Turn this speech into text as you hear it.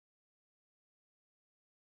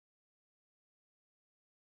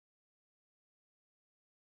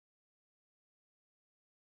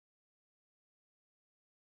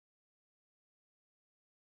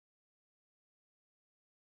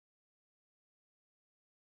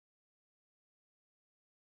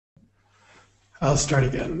I'll start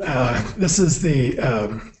again. This is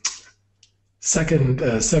the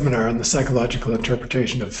second seminar on the psychological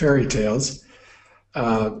interpretation of fairy tales.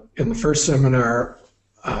 In the first seminar,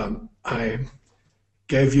 I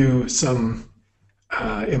gave you some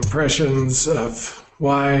impressions of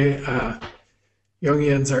why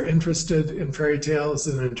Jungians are interested in fairy tales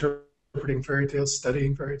and interpreting fairy tales,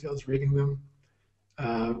 studying fairy tales, reading them,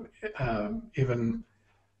 even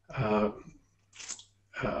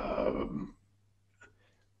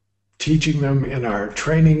teaching them in our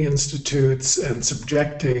training institutes and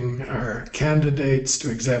subjecting our candidates to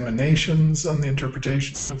examinations on the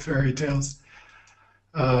interpretation of fairy tales.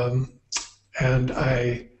 And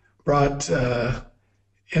I brought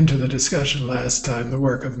into the discussion last time the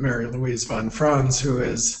work of Mary Louise von Franz, who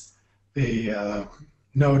is the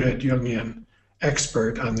noted Jungian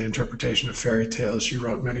expert on the interpretation of fairy tales. She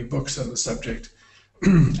wrote many books on the subject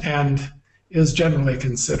and is generally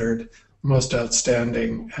considered most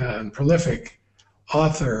outstanding and prolific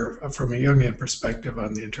author from a Jungian perspective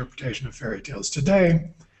on the interpretation of fairy tales.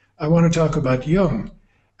 Today, I want to talk about Jung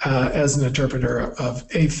as an interpreter of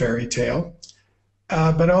a fairy tale,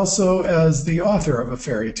 but also as the author of a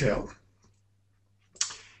fairy tale.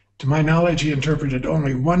 To my knowledge, he interpreted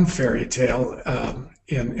only one fairy tale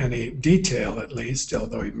in any detail, at least,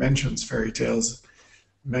 although he mentions fairy tales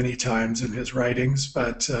many times in his writings.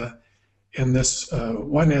 But in this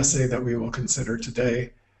one essay that we will consider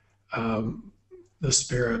today, The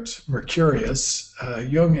Spirit Mercurius,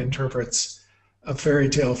 Jung interprets a fairy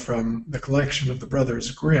tale from the collection of the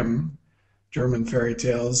Brothers Grimm, German fairy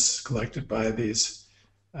tales collected by these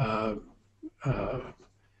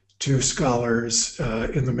two scholars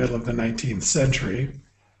in the middle of the 19th century.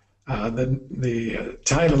 The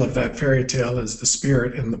title of that fairy tale is The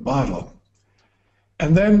Spirit in the Bottle.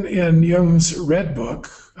 And then in Jung's Red Book,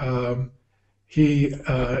 he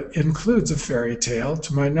includes a fairy tale.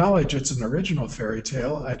 To my knowledge, it's an original fairy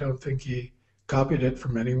tale. I don't think he copied it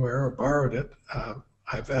from anywhere or borrowed it.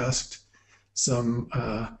 I've asked some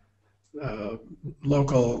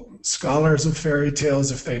local scholars of fairy tales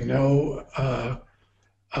if they know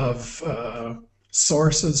of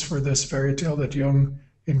sources for this fairy tale that Jung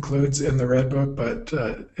includes in the Red Book, but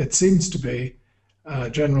it seems to be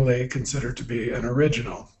generally considered to be an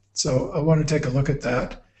original. So I want to take a look at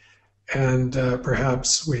that, and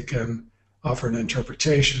perhaps we can offer an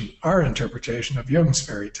interpretation, our interpretation of Jung's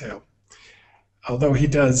fairy tale, although he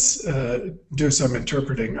does do some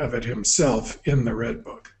interpreting of it himself in the Red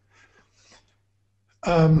Book.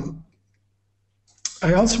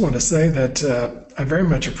 I also want to say that I very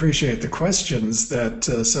much appreciate the questions that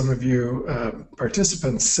some of you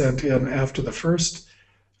participants sent in after the first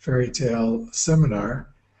fairy tale seminar.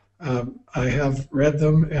 I have read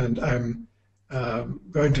them, and I'm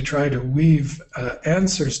going to try to weave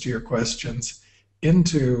answers to your questions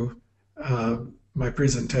into my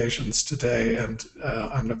presentations today and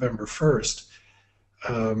on November 1st.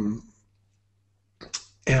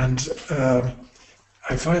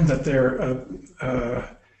 I find that they're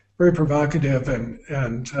very provocative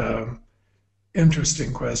and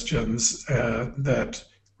interesting questions that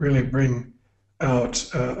really bring out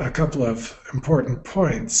a couple of important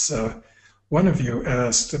points. One of you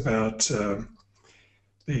asked about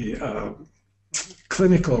the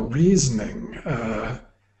clinical reasoning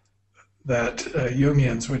that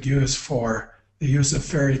Jungians would use for the use of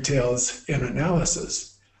fairy tales in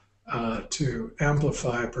analysis to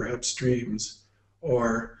amplify perhaps dreams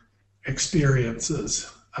or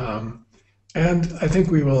experiences. And I think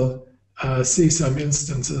we will see some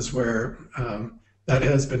instances where that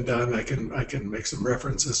has been done. I can make some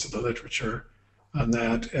references to the literature on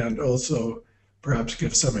that, and also perhaps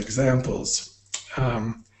give some examples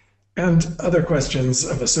and other questions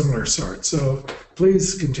of a similar sort. So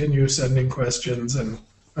please continue sending questions, and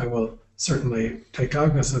I will certainly take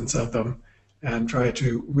cognizance of them and try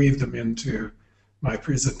to weave them into my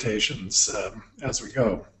presentations as we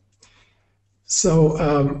go.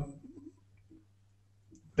 So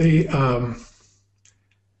the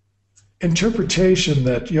interpretation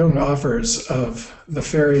that Jung offers of the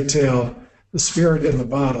fairy tale, The Spirit in the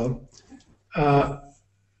Bottle,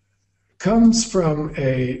 comes from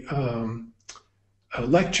a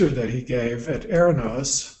lecture that he gave at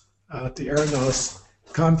Eranos, at the Eranos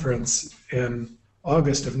conference in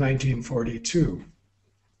August of 1942.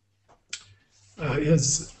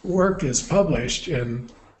 His work is published in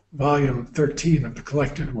volume 13 of the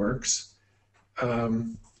collected works,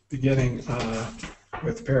 beginning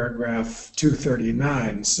with paragraph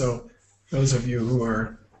 239. So those of you who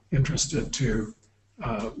are interested to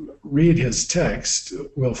read his text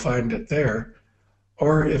will find it there.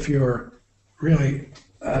 Or if you're really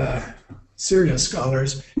serious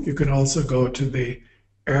scholars, you can also go to the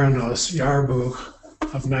Eranos Jahrbuch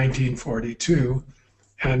of 1942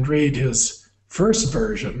 and read his first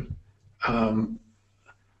version,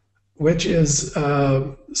 which is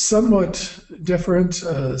somewhat different,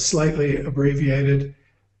 slightly abbreviated.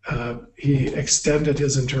 He extended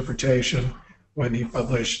his interpretation when he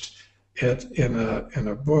published it in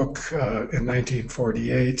a book in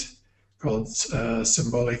 1948 called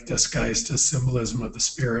Symbolic des Geistes, Symbolism of the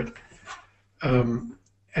Spirit,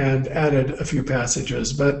 and added a few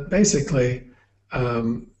passages. But basically,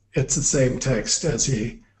 it's the same text as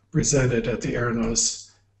he presented at the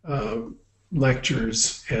Eranos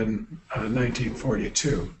lectures in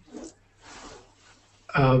 1942.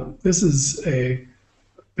 This is a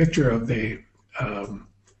picture of the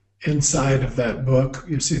inside of that book.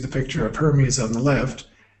 You see the picture of Hermes on the left,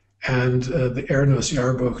 and the Eranos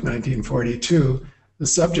Jahrbuch 1942. The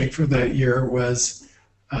subject for that year was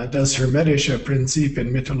Das Hermetische Prinzip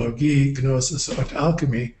in Mythologie, Gnosis und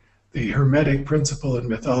Alchemy, the Hermetic Principle in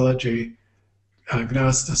Mythology,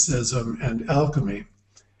 Gnosticism, and Alchemy.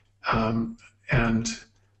 And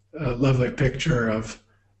a lovely picture of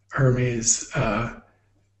Hermes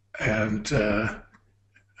and a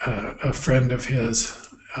friend of his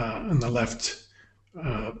on the left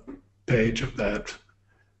page of that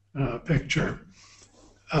picture.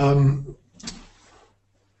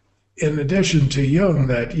 In addition to Jung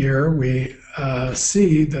that year, we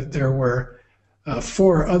see that there were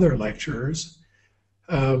 4 other lecturers.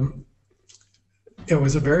 It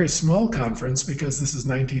was a very small conference because this is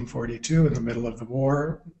 1942, in the middle of the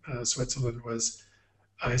war. Switzerland was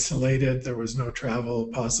isolated. There was no travel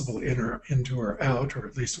possible into or out, or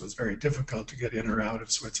at least it was very difficult to get in or out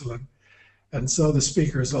of Switzerland. And so the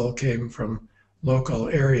speakers all came from local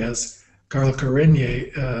areas. Karl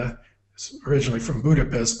Karigny, originally from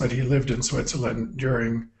Budapest, but he lived in Switzerland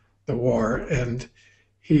during the war, and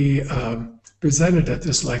he presented at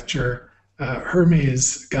this lecture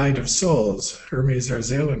Hermes' Guide of Souls, Hermes der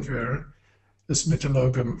Seelenführer, das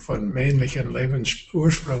Mythologium von männlichen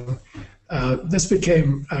Lebensursprung. This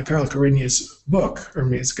became Karl Karigny's book,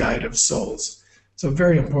 Hermes' Guide of Souls. So a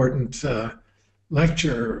very important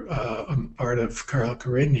lecture on the part of Karl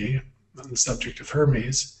Karigny on the subject of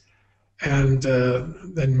Hermes. And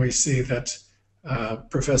then we see that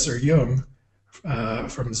Professor Jung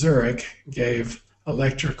from Zurich gave a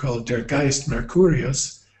lecture called Der Geist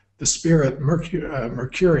Mercurius, the Spirit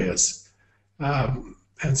Mercurius.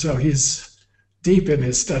 And so he's deep in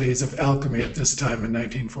his studies of alchemy at this time in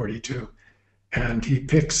 1942. And he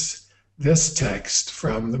picks this text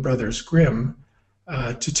from the Brothers Grimm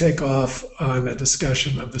to take off on a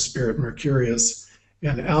discussion of the Spirit Mercurius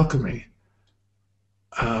in alchemy.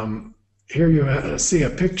 Here you see a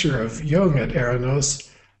picture of Jung at Eranos.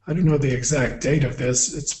 I don't know the exact date of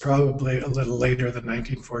this. It's probably a little later than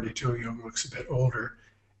 1942. Jung looks a bit older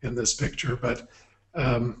in this picture, but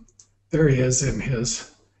there he is in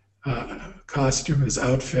his costume, his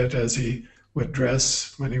outfit, as he would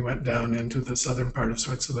dress when he went down into the southern part of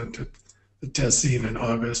Switzerland to the Tessin in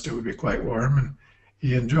August. It would be quite warm, and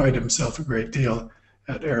he enjoyed himself a great deal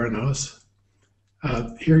at Eranos.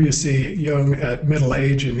 Here you see Jung at middle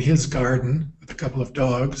age in his garden with a couple of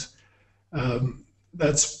dogs.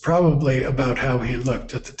 That's probably about how he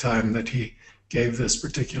looked at the time that he gave this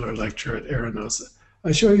particular lecture at Eranos.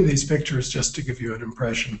 I show you these pictures just to give you an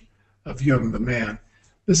impression of Jung the man.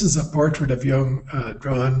 This is a portrait of Jung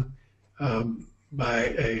drawn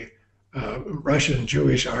by a Russian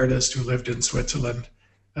Jewish artist who lived in Switzerland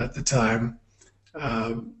at the time.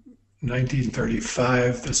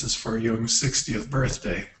 1935, this is for Jung's 60th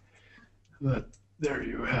birthday. There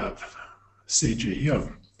you have C.G.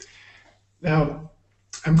 Jung. Now,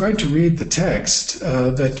 I'm going to read the text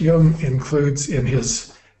that Jung includes in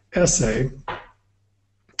his essay.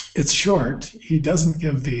 It's short. He doesn't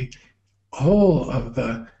give the whole of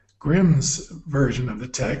the Grimm's version of the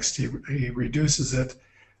text. He reduces it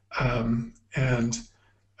and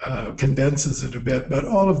condenses it a bit, but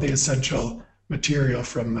all of the essential material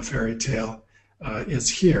from the fairy tale is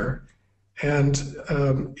here. And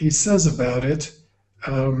he says about it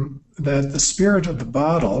that the spirit of the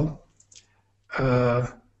bottle,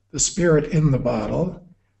 the spirit in the bottle,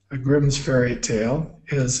 a Grimm's fairy tale,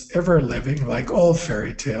 is ever living like all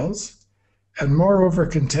fairy tales, and moreover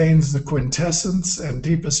contains the quintessence and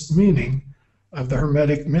deepest meaning of the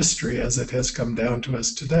Hermetic mystery as it has come down to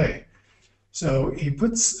us today. So he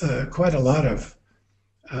puts quite a lot of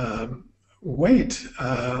weight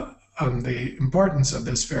on the importance of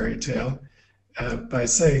this fairy tale by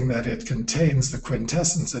saying that it contains the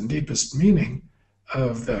quintessence and deepest meaning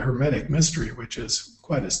of the Hermetic mystery, which is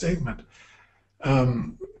quite a statement.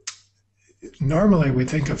 normally we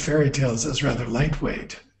think of fairy tales as rather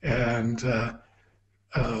lightweight and uh,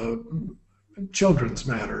 children's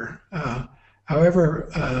matter. However,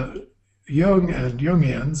 Jung and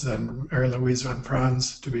Jungians, and Mary Louise von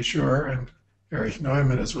Franz to be sure, and Erich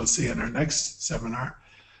Neumann, as we'll see in our next seminar,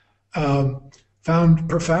 found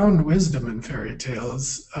profound wisdom in fairy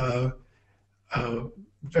tales,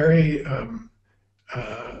 very uh,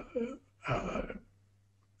 uh,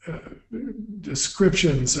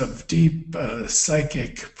 descriptions of deep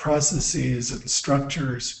psychic processes and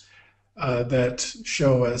structures that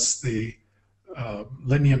show us the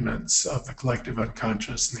lineaments of the collective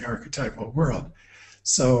unconscious and the archetypal world.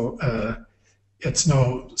 So it's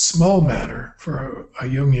no small matter for a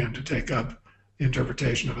Jungian to take up the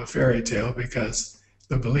interpretation of a fairy tale, because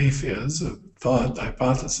the belief is, the thought, the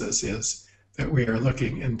hypothesis is, that we are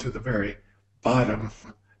looking into the very bottom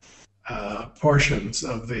portions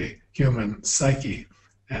of the human psyche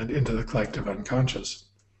and into the collective unconscious.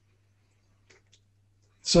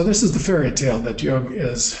 So this is the fairy tale that Jung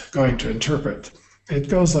is going to interpret. It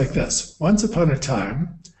goes like this. Once upon a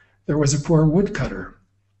time, there was a poor woodcutter.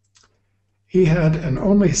 He had an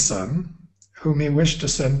only son whom he wished to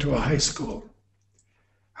send to a high school.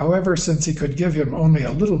 However, since he could give him only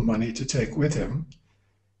a little money to take with him,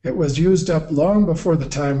 it was used up long before the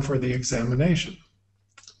time for the examination.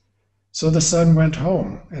 So the son went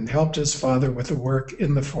home and helped his father with the work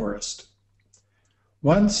in the forest.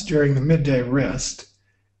 Once, during the midday rest,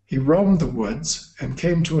 he roamed the woods and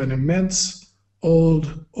came to an immense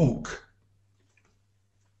old oak.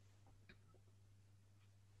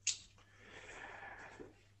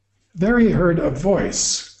 There he heard a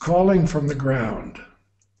voice calling from the ground,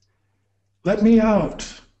 "Let me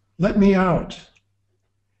out! Let me out!"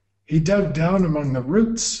 He dug down among the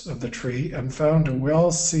roots of the tree and found a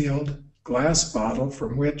well-sealed glass bottle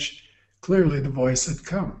from which clearly the voice had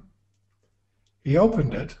come. He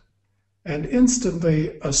opened it, and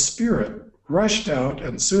instantly a spirit rushed out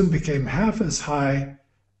and soon became half as high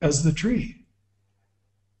as the tree.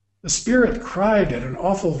 The spirit cried in an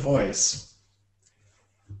awful voice,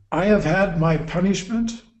 "I have had my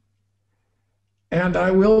punishment, and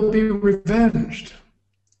I will be revenged.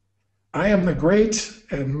 I am the great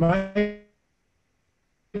and mighty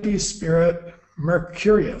spirit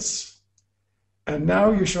Mercurius, and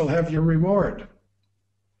now you shall have your reward.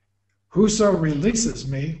 Whoso releases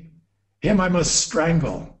me, him I must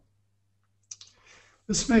strangle."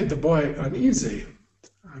 This made the boy uneasy,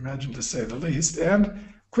 I imagine to say the least,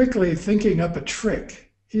 and quickly thinking up a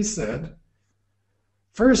trick, he said,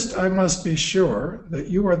 "First, I must be sure that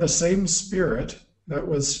you are the same spirit that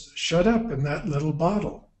was shut up in that little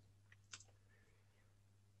bottle."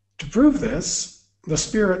 To prove this, the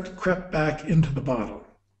spirit crept back into the bottle.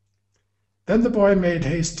 Then the boy made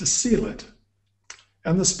haste to seal it,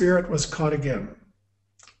 and the spirit was caught again.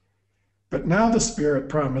 But now the spirit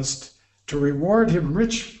promised to reward him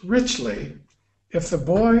richly if the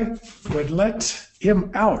boy would let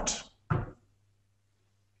him out.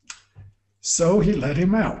 So he let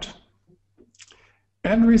him out,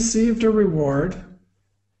 and received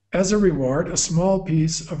as a reward, a small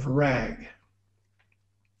piece of rag.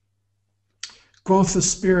 Quoth the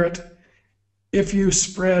spirit, "If you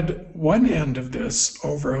spread one end of this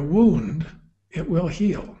over a wound, it will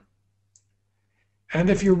heal. And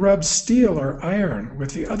if you rub steel or iron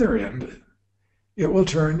with the other end, it will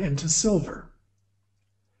turn into silver."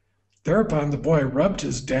 Thereupon the boy rubbed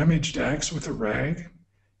his damaged axe with a rag,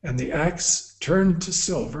 and the axe turned to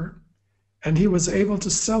silver, and he was able to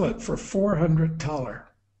sell it for 400 thaler.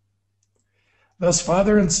 Thus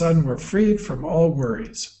father and son were freed from all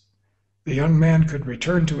worries. The young man could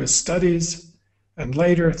return to his studies, and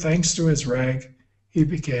later, thanks to his rag, he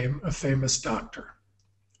became a famous doctor.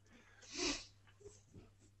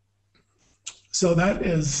 So that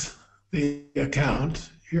is the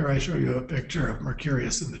account. Here I show you a picture of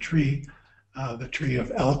Mercurius in the tree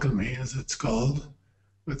of alchemy, as it's called,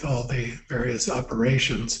 with all the various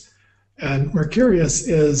operations. And Mercurius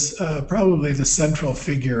is probably the central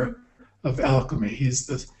figure of alchemy. He's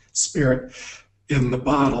the spirit in the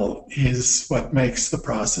bottle. He's what makes the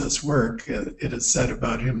process work. It is said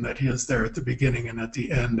about him that he is there at the beginning and at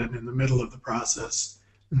the end and in the middle of the process.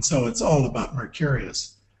 And so it's all about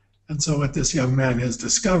Mercurius. And so what this young man has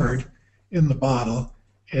discovered in the bottle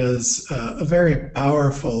is a very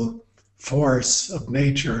powerful force of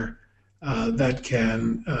nature that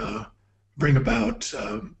can bring about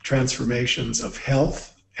transformations of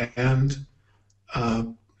health and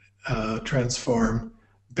transform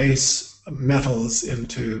base metals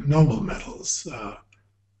into noble metals.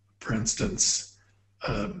 For instance,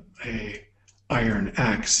 a iron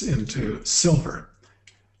axe into silver.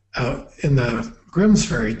 In the Grimm's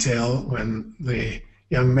fairy tale, when the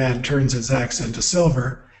young man turns his axe into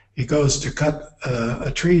silver, he goes to cut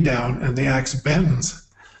a tree down and the axe bends.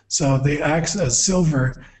 So the axe as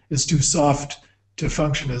silver is too soft to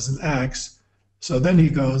function as an axe. So then he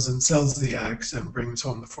goes and sells the axe and brings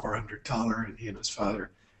home the 400 thaler, and he and his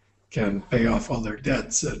father can pay off all their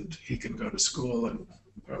debts and he can go to school, and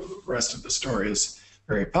the rest of the story is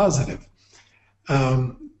very positive.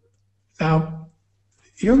 Now,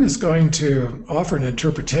 Jung is going to offer an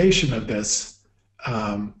interpretation of this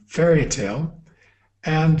fairy tale,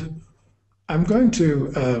 and I'm going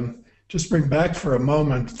to just bring back for a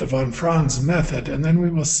moment the von Franz method, and then we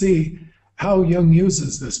will see how Jung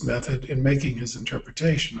uses this method in making his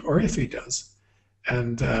interpretation, or if he does.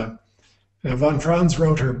 And von Franz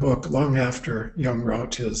wrote her book long after Jung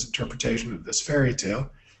wrote his interpretation of this fairy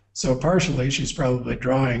tale, so partially she's probably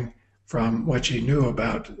drawing from what she knew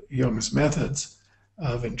about Jung's methods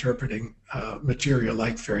of interpreting material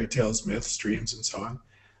like fairy tales, myths, dreams, and so on.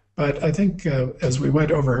 But I think as we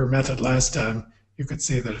went over her method last time, you could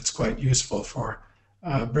see that it's quite useful for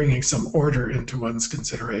bringing some order into one's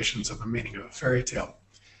considerations of the meaning of a fairy tale.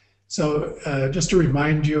 So just to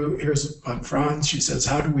remind you, here's von Franz. She says,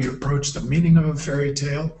 how do we approach the meaning of a fairy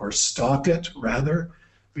tale, or stalk it, rather,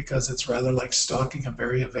 because it's rather like stalking a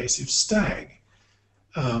very evasive stag.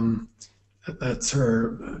 That's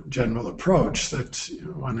her general approach, that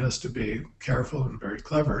one has to be careful and very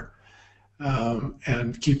clever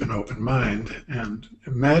and keep an open mind and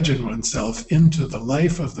imagine oneself into the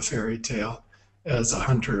life of the fairy tale as a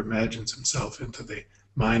hunter imagines himself into the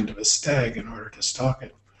mind of a stag in order to stalk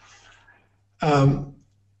it.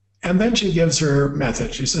 And then she gives her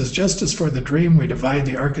method. She says, just as for the dream, we divide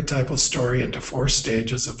the archetypal story into 4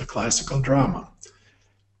 stages of the classical drama.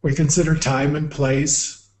 We consider time and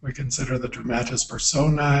place. We consider the dramatis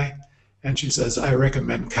personae. And she says, I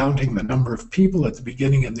recommend counting the number of people at the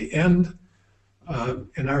beginning and the end.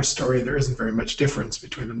 In our story, there isn't very much difference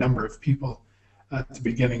between the number of people at the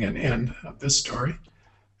beginning and end of this story.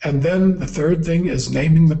 And then the third thing is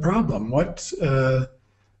naming the problem. What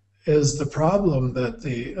is the problem that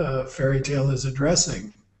the fairy tale is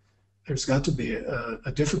addressing? There's got to be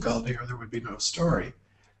a difficulty or there would be no story.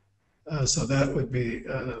 So that would be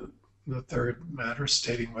the third matter,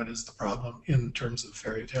 stating what is the problem in terms of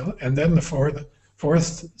fairy tale. And then the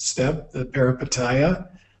fourth step, the peripeteia,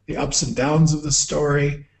 the ups and downs of the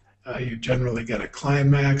story. You generally get a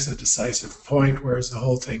climax, a decisive point. Where's the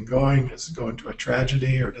whole thing going? Does it go into a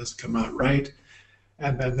tragedy or does it come out right?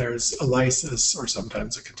 And then there's a lysis or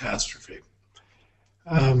sometimes a catastrophe.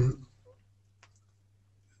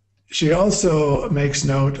 She also makes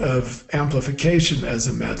note of amplification as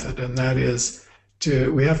a method, and that is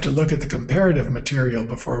we have to look at the comparative material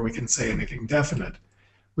before we can say anything definite.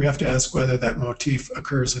 We have to ask whether that motif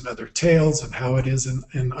occurs in other tales and how it is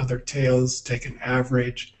in other tales, take an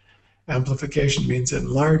average. Amplification means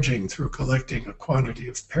enlarging through collecting a quantity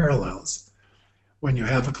of parallels. When you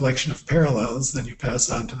have a collection of parallels, then you pass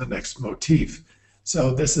on to the next motif.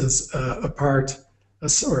 So this is a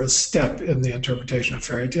sort of step in the interpretation of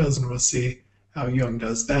fairy tales, and we'll see how Jung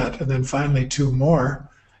does that. And then finally, 2 more,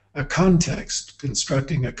 a context,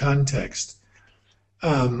 constructing a context.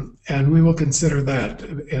 And we will consider that.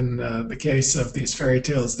 In the case of these fairy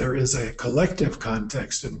tales, there is a collective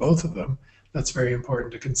context in both of them. That's very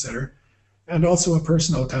important to consider. And also a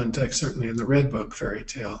personal context, certainly in the Red Book fairy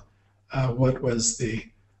tale. What was the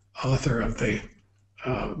author of the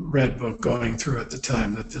Red Book going through at the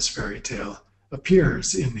time that this fairy tale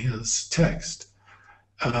appears in his text?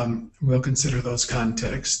 We'll consider those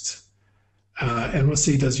contexts. And we'll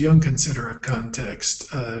see, does Jung consider a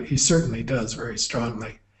context? He certainly does very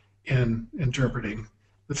strongly in interpreting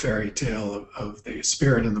the fairy tale of the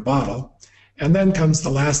spirit in the bottle. And then comes the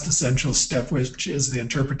last essential step, which is the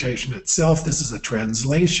interpretation itself. This is a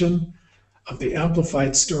translation of the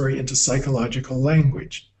amplified story into psychological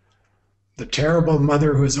language. The terrible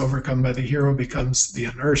mother who is overcome by the hero becomes the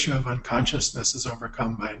inertia of unconsciousness is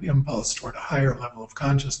overcome by an impulse toward a higher level of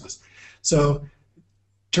consciousness. So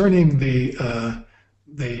turning the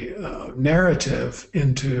narrative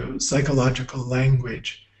into psychological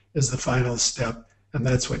language is the final step, and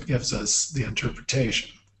that's what gives us the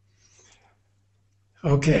interpretation.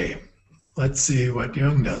 Okay, let's see what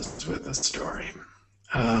Jung does with the story.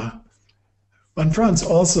 Von Franz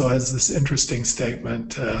also has this interesting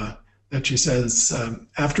statement that she says,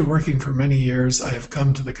 after working for many years, I have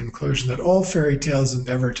come to the conclusion that all fairy tales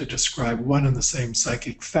endeavor to describe one and the same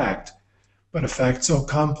psychic fact, but a fact so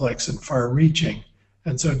complex and far-reaching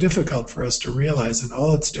and so difficult for us to realize in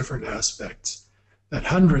all its different aspects, that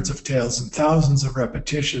hundreds of tales and thousands of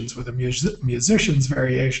repetitions with a musician's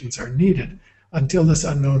variations are needed until this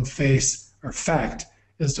unknown face or fact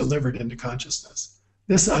is delivered into consciousness.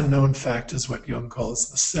 This unknown fact is what Jung calls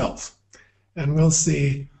the self. And we'll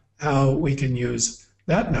see how we can use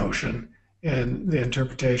that notion in the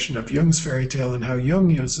interpretation of Jung's fairy tale and how Jung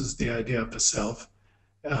uses the idea of the self,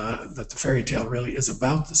 that the fairy tale really is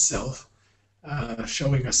about the self,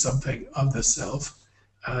 showing us something of the self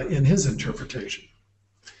in his interpretation.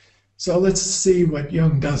 So let's see what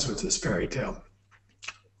Jung does with this fairy tale.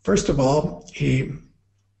 First of all, he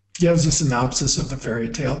gives a synopsis of the fairy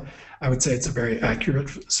tale. I would say it's a very accurate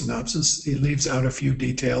synopsis. He leaves out a few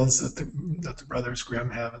details that the Brothers Grimm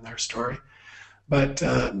have in their story, but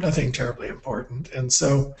nothing terribly important. And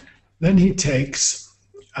so then he takes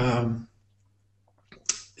the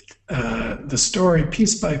story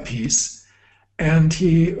piece by piece, and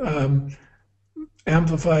he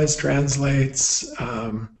amplifies, translates,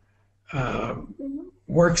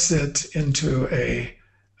 works it into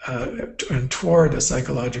and toward a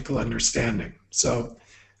psychological understanding. So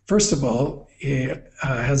first of all, he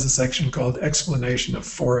has a section called Explanation of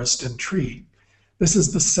Forest and Tree. This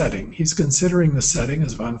is the setting. He's considering the setting,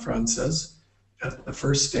 as von Franz says. At the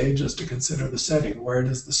first stage is to consider the setting. Where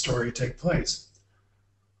does the story take place?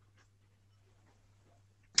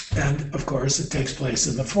 And of course, it takes place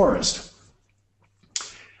in the forest.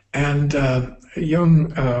 And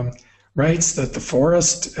Jung writes that the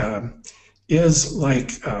forest is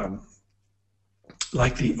like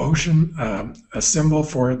the ocean, a symbol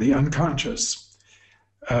for the unconscious.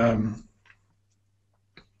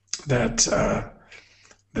 That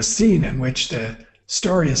the scene in which the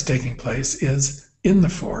story is taking place is in the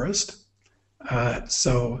forest.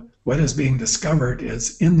 So what is being discovered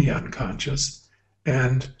is in the unconscious,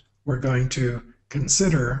 and we're going to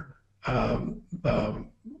consider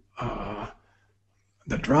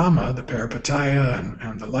the drama, the peripeteia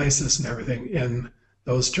and the lysis and everything in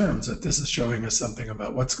those terms, that this is showing us something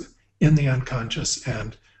about what's in the unconscious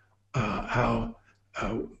and how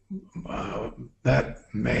that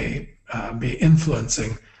may be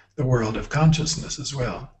influencing the world of consciousness as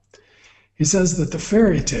well. He says that the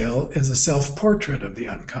fairy tale is a self-portrait of the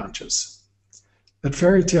unconscious, that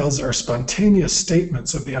fairy tales are spontaneous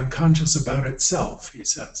statements of the unconscious about itself, he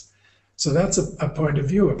says. So that's a point of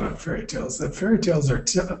view about fairy tales, that fairy tales are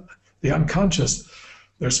the unconscious,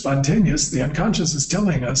 they're spontaneous. The unconscious is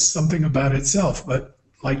telling us something about itself, but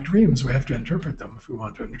like dreams, we have to interpret them if we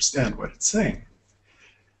want to understand what it's saying.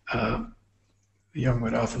 Jung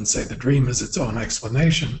would often say the dream is its own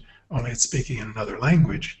explanation, only it's speaking in another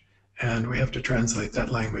language, and we have to translate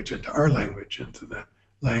that language into our language, into the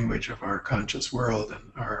language of our conscious world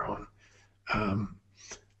and our own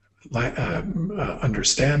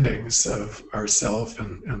understandings of ourself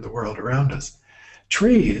and the world around us.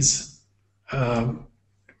 Trees,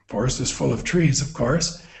 forest is full of trees, of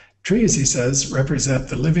course. Trees, he says, represent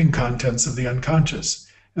the living contents of the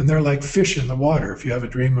unconscious, and they're like fish in the water. If you have a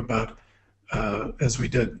dream about, as we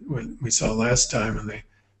did, we saw last time in the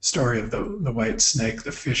story of the white snake,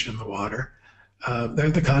 the fish in the water,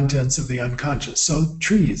 they're the contents of the unconscious. So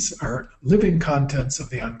trees are living contents of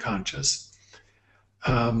the unconscious.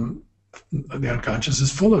 The unconscious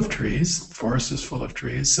is full of trees, the forest is full of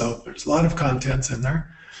trees, so there's a lot of contents in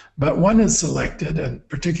there. But one is selected and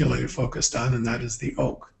particularly focused on, and that is the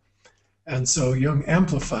oak. And so Jung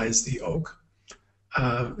amplifies the oak,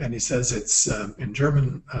 and he says it's in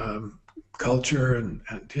German culture and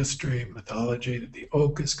history, mythology, that the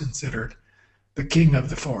oak is considered the king of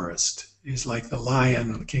the forest. He's like the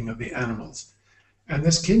lion, the king of the animals. And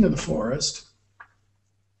this king of the forest,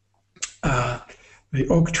 the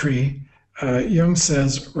oak tree, Jung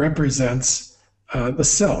says, represents the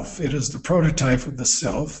self. It is the prototype of the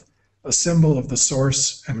self, a symbol of the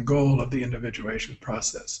source and goal of the individuation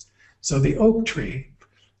process. So the oak tree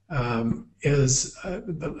is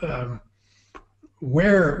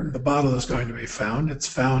where the bottle is going to be found. It's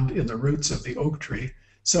found in the roots of the oak tree.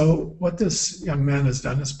 So what this young man has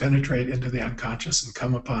done is penetrate into the unconscious and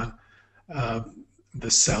come upon the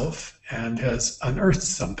self and has unearthed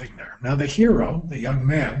something there. Now the hero, the young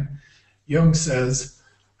man, Jung says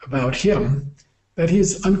about him that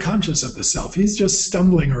he's unconscious of the self. He's just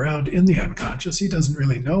stumbling around in the unconscious. He doesn't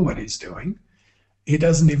really know what he's doing. He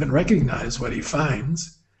doesn't even recognize what he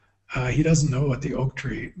finds. He doesn't know what the oak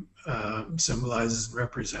tree symbolizes and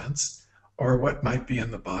represents, or what might be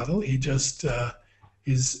in the bottle. He just,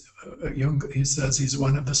 he says he's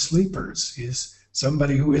one of the sleepers. He's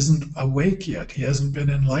somebody who isn't awake yet. He hasn't been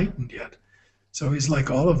enlightened yet. So he's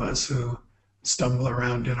like all of us who stumble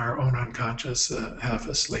around in our own unconscious, half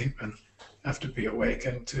asleep, and have to be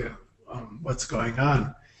awakened to what's going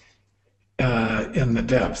on in the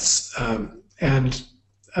depths. And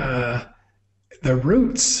the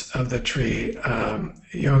roots of the tree,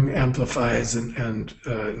 Jung amplifies and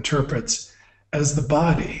interprets as the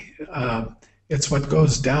body. It's what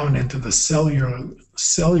goes down into the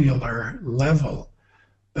cellular level,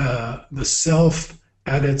 the self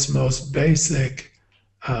at its most basic,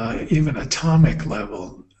 even atomic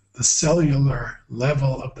level, the cellular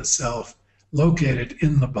level of the self located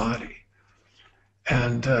in the body.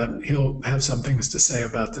 And he'll have some things to say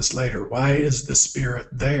about this later. Why is the spirit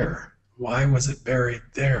there? Why was it buried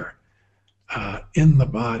there in the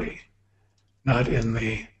body, not in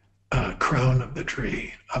the crown of the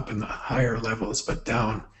tree, up in the higher levels, but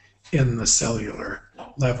down in the cellular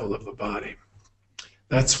level of the body?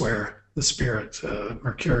 That's where the spirit,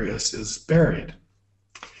 Mercurius, is buried.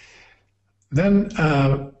 Then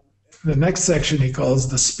the next section he calls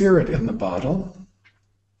the spirit in the bottle.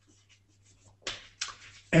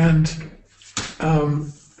 And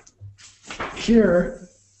here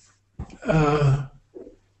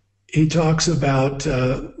he talks about,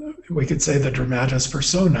 we could say, the dramatis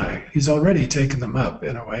personae. He's already taken them up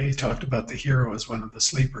in a way. He talked about the hero as one of the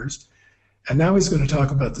sleepers. And now he's going to talk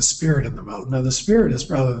about the spirit in the bottle. Now, the spirit is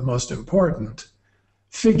probably the most important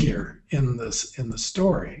figure in the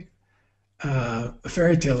story. The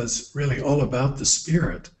fairy tale is really all about the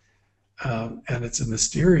spirit. And it's a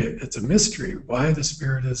mystery why the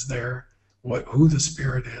spirit is there, who the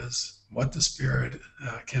spirit is, what the spirit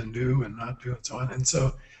can do and not do, and so on. And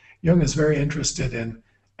so Jung is very interested in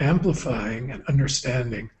amplifying and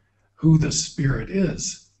understanding who the spirit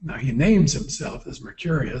is. Now, he names himself as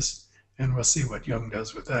Mercurius, and we'll see what Jung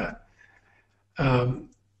does with that.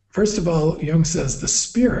 First of all, Jung says the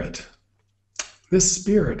spirit, this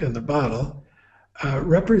spirit in the bottle,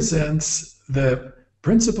 represents the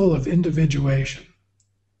principle of individuation.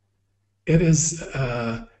 It is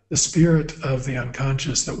the spirit of the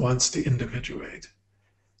unconscious that wants to individuate.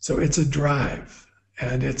 So it's a drive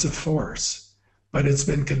and it's a force, but it's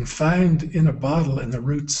been confined in a bottle in the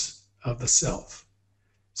roots of the self.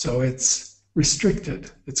 So it's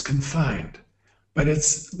restricted, it's confined, but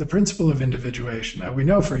it's the principle of individuation. Now, we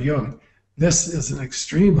know for Jung, this is an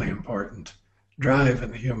extremely important drive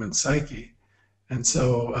in the human psyche. And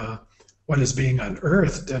so what is being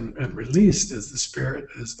unearthed and released is the spirit,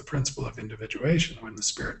 is the principle of individuation when the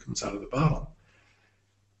spirit comes out of the bottle.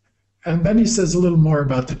 And then he says a little more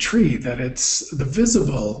about the tree, that it's the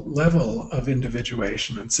visible level of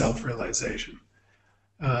individuation and self-realization.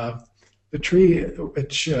 The tree,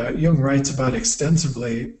 which Jung writes about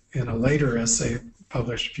extensively in a later essay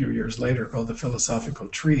published a few years later called The Philosophical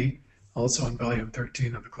Tree, also in volume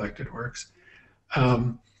 13 of the collected works.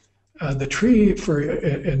 The tree,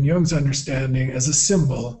 in Jung's understanding, as a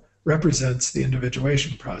symbol, represents the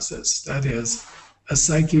individuation process. That is, a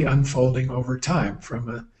psyche unfolding over time from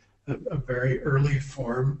a very early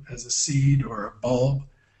form as a seed or a bulb,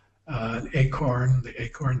 an acorn, the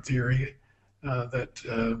acorn theory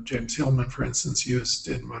that James Hillman, for instance, used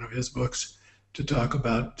in one of his books to talk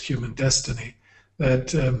about human destiny,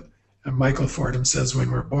 that Michael Fordham says when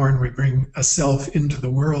we're born, we bring a self into the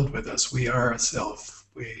world with us. We are a self.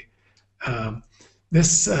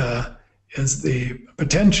 This is the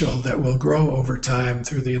potential that will grow over time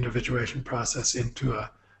through the individuation process into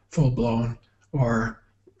a full-blown or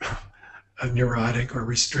a neurotic or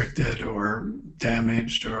restricted or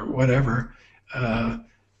damaged or whatever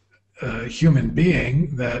human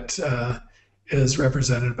being that is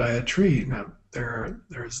represented by a tree. Now,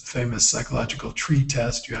 there's the famous psychological tree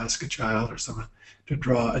test. You ask a child or someone to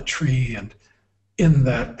draw a tree, and in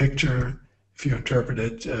that picture, if you interpret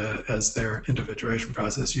it as their individuation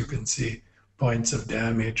process, you can see points of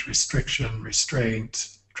damage, restriction,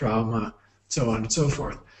 restraint, trauma, so on and so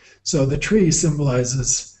forth. So the tree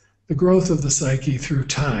symbolizes the growth of the psyche through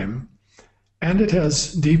time, and it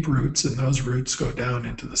has deep roots, and those roots go down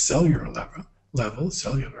into the cellular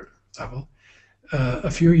level.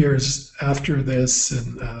 A few years after this,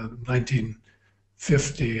 in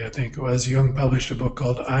 1950, I think it was, Jung published a book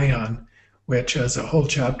called Ion, which has a whole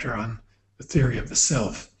chapter on the theory of the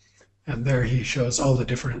self. And there he shows all the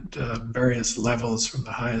different various levels from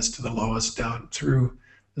the highest to the lowest down through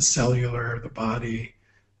the cellular, the body,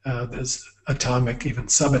 there's atomic, even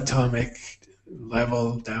subatomic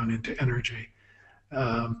level down into energy,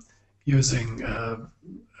 using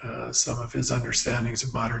some of his understandings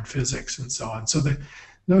of modern physics and so on. So the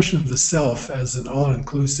notion of the self as an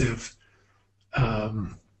all-inclusive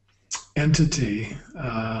entity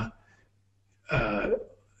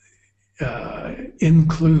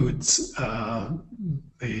includes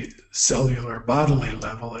the cellular bodily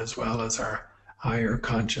level as well as our higher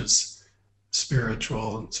conscious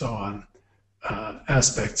spiritual, and so on,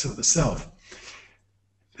 aspects of the self.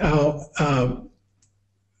 Now,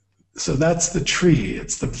 so that's the tree.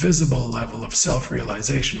 It's the visible level of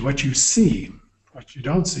self-realization. What you see, what you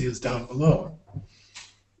don't see is down below,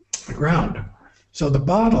 the ground. So the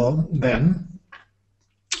bottle, then,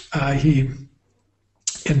 he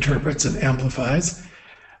interprets and amplifies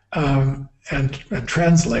and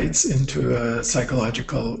translates into a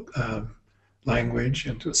psychological language,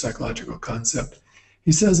 into a psychological concept.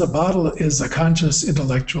 He says a bottle is a conscious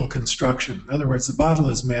intellectual construction. In other words, the bottle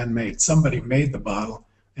is man-made. Somebody made the bottle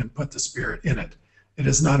and put the spirit in it. It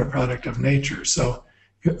is not a product of nature. So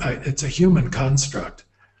it's a human construct.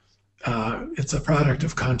 It's a product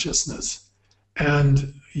of consciousness.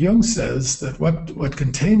 And Jung says that what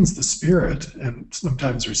contains the spirit and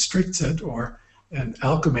sometimes restricts it, or in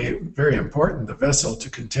alchemy, very important, the vessel to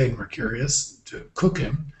contain Mercurius, to cook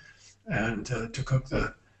him, and to cook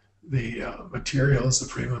the materials, the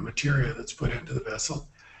prima materia that's put into the vessel.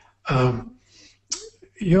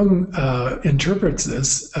 Jung interprets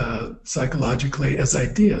this psychologically as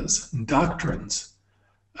ideas and doctrines.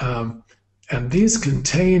 And these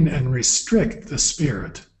contain and restrict the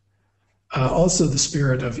spirit. Also the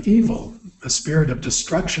spirit of evil, the spirit of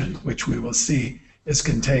destruction, which we will see is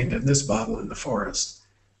contained in this bottle in the forest.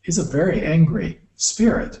 He's a very angry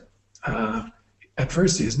spirit. At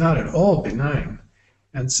first, he's not at all benign.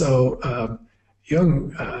 And so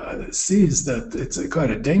Jung sees that it's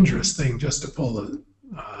quite a dangerous thing just to pull the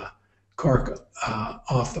cork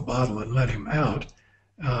off the bottle and let him out.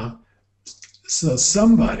 So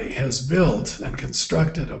somebody has built and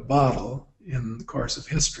constructed a bottle in the course of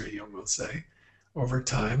history, Jung will say. Over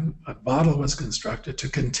time, a bottle was constructed to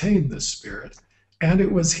contain this spirit, and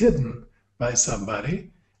it was hidden by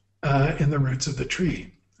somebody in the roots of the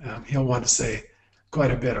tree. He'll want to say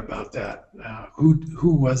quite a bit about that.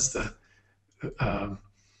 Who was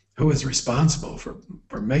responsible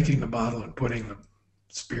for making the bottle and putting the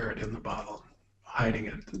spirit in the bottle, hiding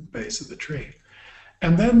it at the base of the tree.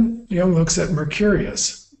 And then Jung looks at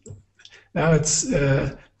Mercurius. Now it's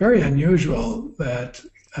very unusual that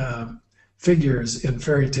figures in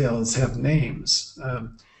fairy tales have names.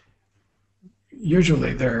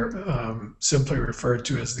 Usually they're simply referred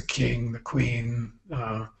to as the king, the queen,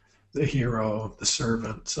 the hero, the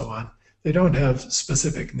servant, so on. They don't have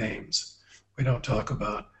specific names. We don't talk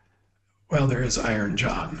about, well, there is Iron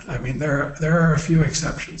John. I mean, there are a few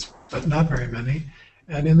exceptions, but not very many.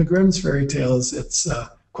 And in the Grimm's fairy tales, it's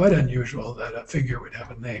quite unusual that a figure would have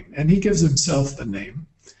a name. And he gives himself the name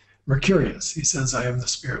Mercurius. He says, I am the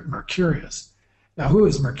spirit Mercurius. Now, who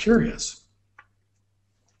is Mercurius?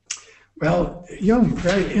 Well, Jung,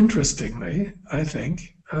 very interestingly, I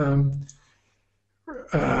think,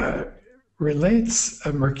 relates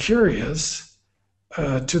Mercurius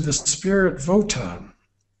to the spirit Wotan.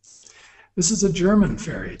 This is a German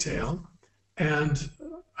fairy tale, and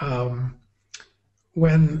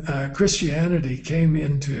when Christianity came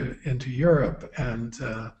into Europe and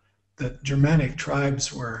the Germanic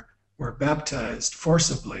tribes were baptized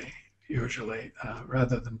forcibly, usually,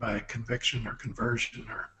 rather than by conviction or conversion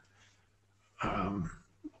or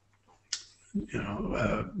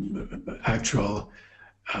actual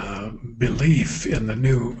belief in the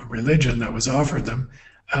new religion that was offered them,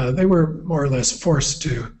 they were more or less forced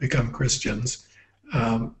to become Christians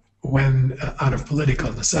when out of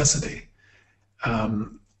political necessity.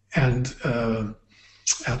 And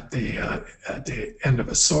at the end of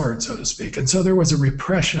a sword, so to speak. And so there was a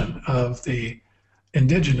repression of the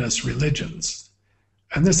indigenous religions.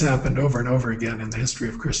 And this happened over and over again in the history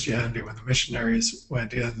of Christianity when the missionaries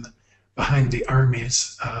went in behind the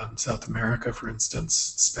armies in South America, for instance,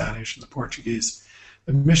 Spanish and the Portuguese.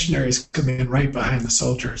 The missionaries come in right behind the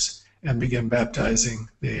soldiers and begin baptizing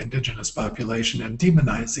the indigenous population and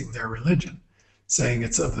demonizing their religion, saying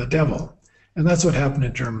it's of the devil. And that's what happened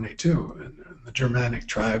in Germany too, in the Germanic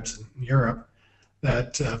tribes in Europe,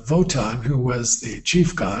 that Wotan, who was the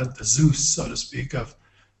chief god, the Zeus, so to speak, of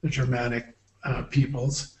the Germanic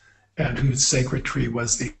peoples, and whose sacred tree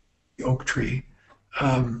was the oak tree,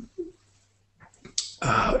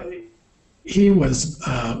 he was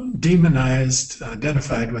demonized,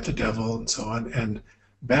 identified with the devil, and so on, and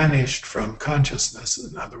banished from consciousness,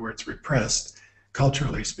 in other words, repressed,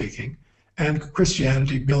 culturally speaking. And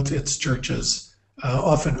Christianity built its churches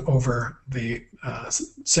often over the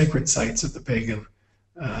sacred sites of the pagan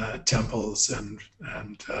temples and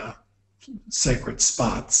sacred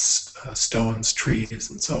spots, stones,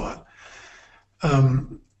 trees, and so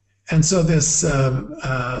on. And so this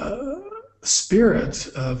spirit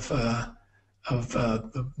of the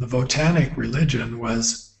Votanic religion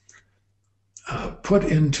was put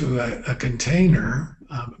into a container,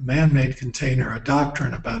 a man-made container, a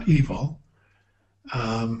doctrine about evil,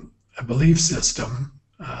 a belief system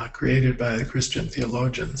created by the Christian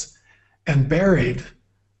theologians, and buried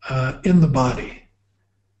in the body.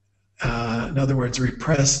 In other words,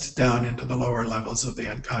 repressed down into the lower levels of the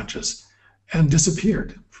unconscious and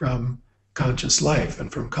disappeared from conscious life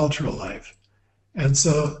and from cultural life. And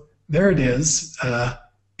so there it is at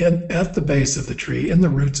the base of the tree, in the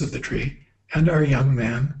roots of the tree, and our young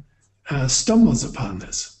man stumbles upon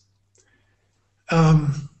this.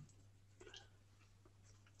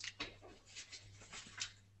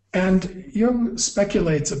 And Jung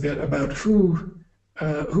speculates a bit about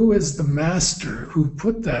who is the master who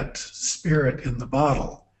put that spirit in the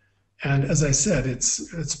bottle. And as I said,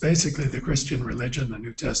 it's basically the Christian religion, the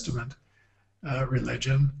New Testament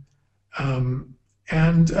religion, and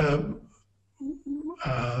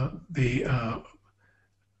the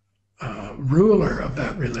ruler of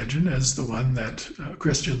that religion is the one that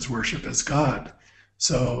Christians worship as God.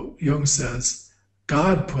 So Jung says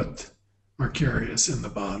God put Mercurius in the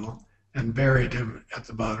bottle and buried him at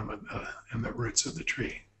the bottom of in the roots of the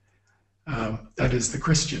tree. That is, the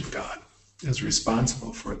Christian God is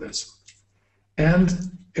responsible for this.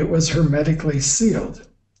 And it was hermetically sealed.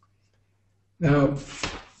 Now,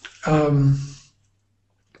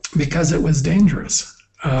 because it was dangerous.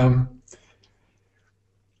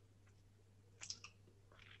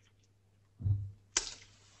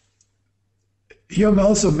 Jung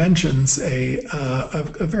also mentions a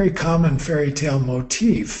very common fairy tale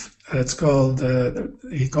motif. It's called,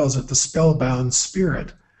 he calls it the spellbound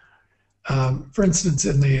spirit. For instance,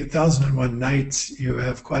 in the 1001 Nights, you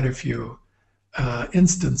have quite a few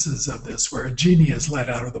instances of this where a genie is let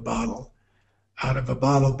out of a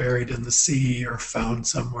bottle buried in the sea or found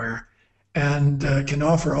somewhere, and can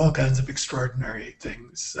offer all kinds of extraordinary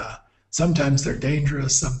things. Sometimes they're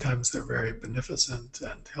dangerous, sometimes they're very beneficent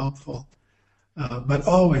and helpful. But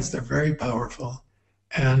always they're very powerful,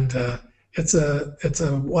 and it's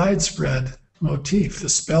a widespread motif, the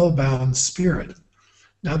spellbound spirit.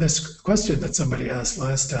 Now, this question that somebody asked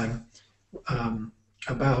last time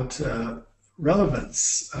about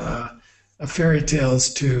relevance of fairy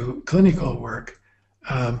tales to clinical work,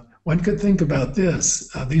 one could think about this: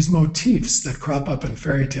 these motifs that crop up in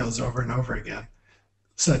fairy tales over and over again,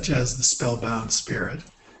 such as the spellbound spirit.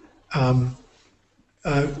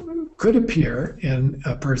 Could appear in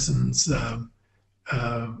a person's, in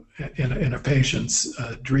a patient's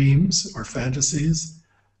dreams or fantasies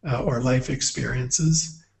or life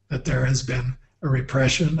experiences, that there has been a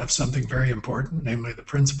repression of something very important, namely the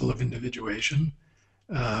principle of individuation,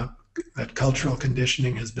 that cultural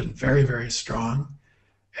conditioning has been very, very strong,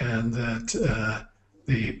 and that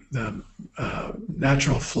the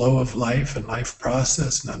natural flow of life and life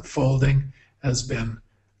process and unfolding has been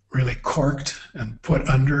really corked and put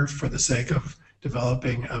under for the sake of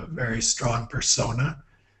developing a very strong persona,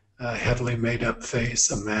 a heavily made up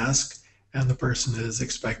face, a mask, and the person is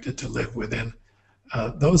expected to live within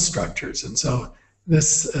those structures. And so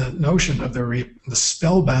this notion of the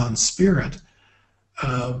spellbound spirit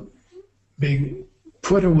being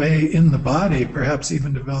put away in the body, perhaps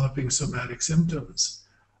even developing somatic symptoms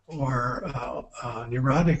or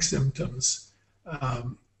neurotic symptoms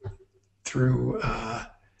through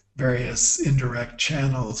various indirect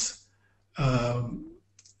channels,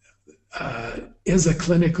 is a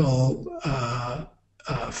clinical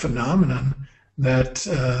phenomenon that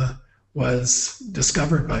was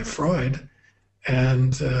discovered by Freud,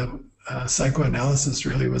 and psychoanalysis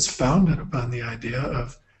really was founded upon the idea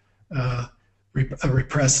of a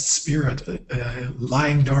repressed spirit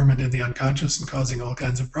lying dormant in the unconscious and causing all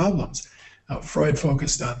kinds of problems. Freud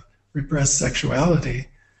focused on repressed sexuality,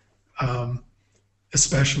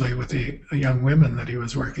 especially with the young women that he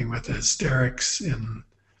was working with, the hysterics in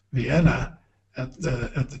Vienna at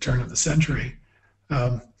the turn of the century.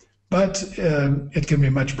 But it can be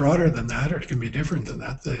much broader than that, or it can be different than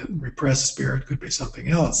that. The repressed spirit could be something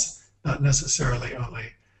else, not necessarily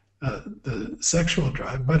only the sexual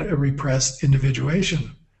drive, but a repressed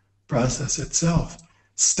individuation process itself,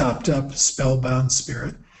 stopped up, spellbound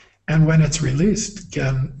spirit. And when it's released,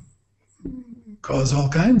 can cause all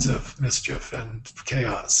kinds of mischief and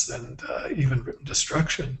chaos and even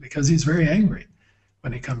destruction, because he's very angry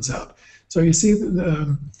when he comes out. So you see,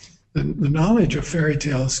 the knowledge of fairy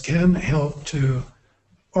tales can help to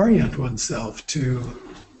orient oneself to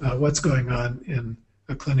what's going on in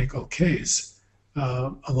a clinical case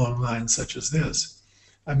along lines such as this.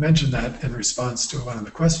 I mentioned that in response to one of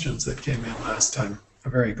the questions that came in last time, a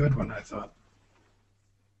very good one, I thought.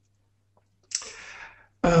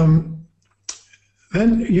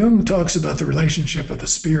 Then Jung talks about the relationship of the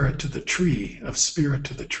spirit to the tree, of spirit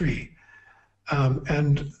to the tree.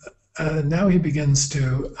 And now he begins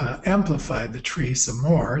to amplify the tree some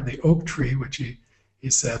more. The oak tree, which he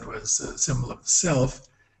said was a symbol of the self,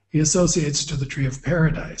 he associates to the tree of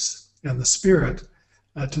paradise, and the spirit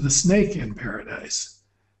to the snake in paradise.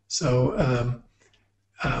 So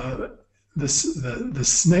the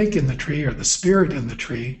snake in the tree, or the spirit in the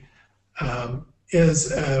tree,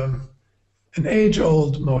 is an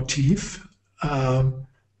age-old motif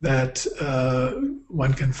that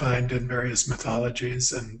one can find in various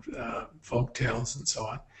mythologies and folk tales and so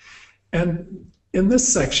on. And in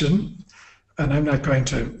this section, and I'm not going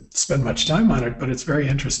to spend much time on it, but it's very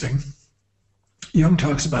interesting, Jung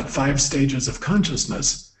talks about 5 stages of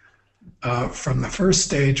consciousness. From the first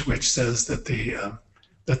stage, which says that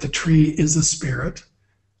the tree is a spirit.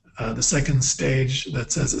 The second stage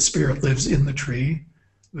that says a spirit lives in the tree.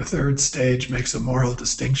 The third stage makes a moral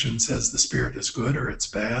distinction, says the spirit is good or it's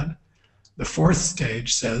bad. The fourth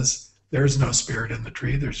stage says there's no spirit in the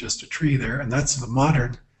tree, there's just a tree there, and that's the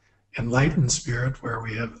modern enlightened spirit, where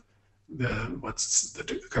we have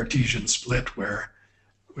the Cartesian split, where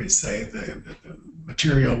we say the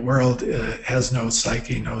material world has no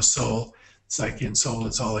psyche, no soul. Psyche and soul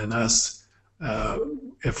is all in us.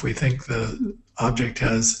 If we think the object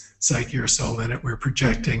has psyche or soul in it, we're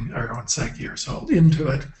projecting our own psyche or soul into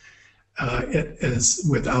it. It is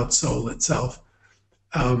without soul itself.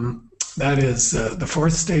 That is the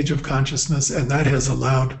fourth stage of consciousness, and that has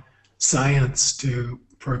allowed science to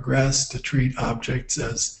progress, to treat objects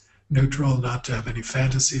as neutral, not to have any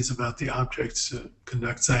fantasies about the objects, to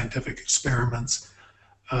conduct scientific experiments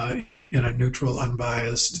in a neutral,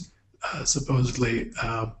 unbiased, supposedly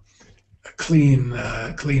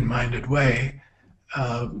clean-minded way,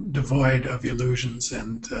 devoid of illusions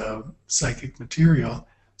and psychic material,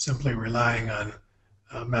 simply relying on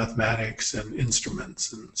mathematics and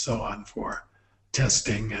instruments and so on for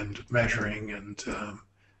testing and measuring and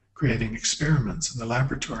creating experiments in the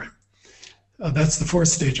laboratory. That's the fourth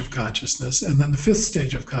stage of consciousness. And then the fifth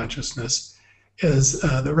stage of consciousness is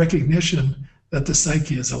the recognition that the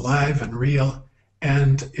psyche is alive and real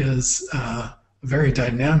and is a very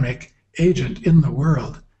dynamic agent in the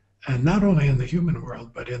world, and not only in the human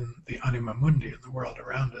world, but in the anima mundi, in the world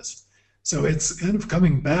around us. So it's kind of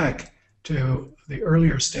coming back to the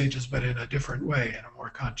earlier stages, but in a different way, in a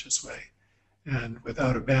more conscious way, and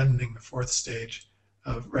without abandoning the fourth stage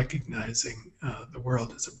of recognizing the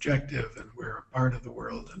world as objective and we're a part of the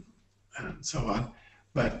world and so on,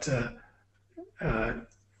 but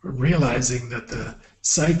realizing that the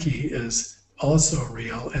psyche is also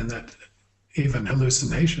real and that even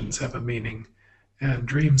hallucinations have a meaning and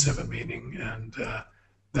dreams have a meaning, and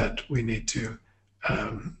that we need to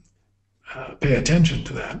pay attention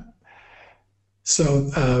to that. So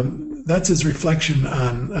that's his reflection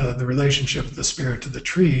on the relationship of the spirit to the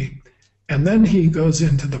tree. And then he goes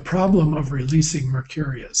into the problem of releasing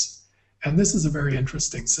Mercurius. And this is a very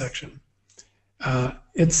interesting section.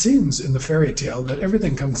 It seems in the fairy tale that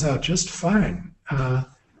everything comes out just fine.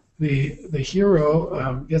 The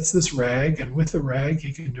hero gets this rag, and with the rag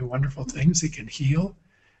he can do wonderful things. He can heal,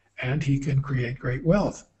 and he can create great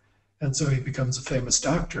wealth. And so he becomes a famous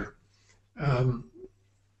doctor.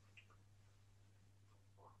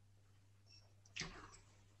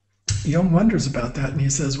 Jung wonders about that, and he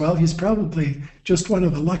says, well, he's probably just one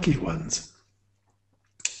of the lucky ones.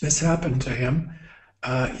 This happened to him.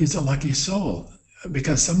 He's a lucky soul,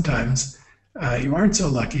 because sometimes you aren't so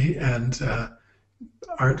lucky and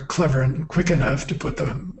aren't clever and quick enough to put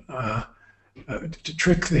to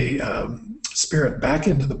trick the spirit back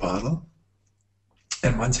into the bottle.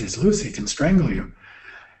 And once he's loose, he can strangle you.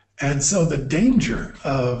 And so the danger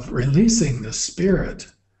of releasing the spirit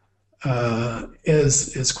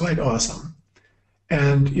is quite awesome.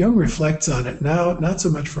 And Jung reflects on it now, not so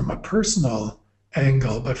much from a personal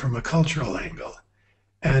angle, but from a cultural angle.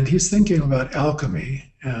 And he's thinking about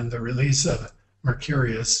alchemy and the release of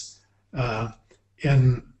Mercurius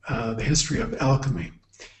in the history of alchemy.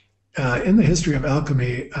 In the history of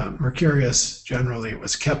alchemy, Mercurius generally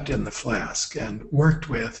was kept in the flask and worked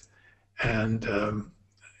with, and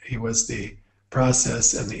he was the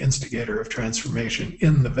process and the instigator of transformation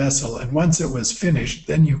in the vessel. And once it was finished,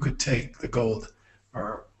 then you could take the gold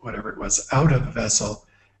or whatever it was out of the vessel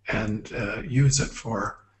and use it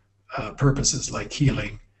for purposes like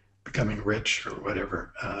healing, becoming rich, or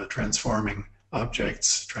whatever, transforming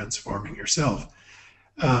objects, transforming yourself.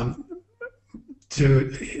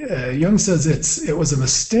 Jung says it was a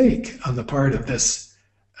mistake on the part of this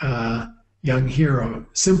young hero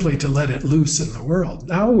simply to let it loose in the world.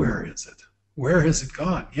 Now where is it? Where has it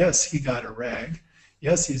gone? Yes, he got a rag.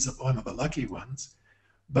 Yes, he's one of the lucky ones,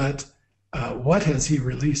 but what has he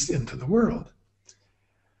released into the world?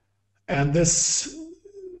 And this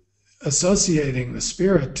associating the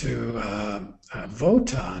spirit to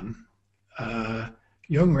Wotan,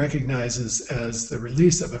 Jung recognizes as the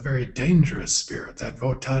release of a very dangerous spirit, that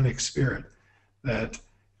Wotanic spirit that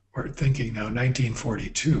we're thinking now,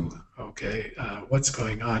 1942, okay, what's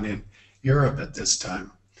going on in Europe at this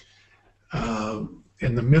time,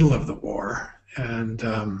 in the middle of the war, and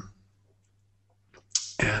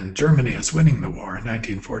Germany is winning the war in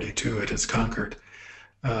 1942. It has conquered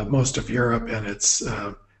most of Europe, and it's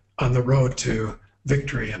on the road to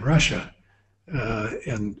victory in Russia.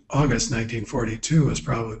 In August 1942 was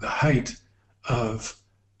probably the height of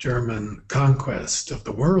German conquest of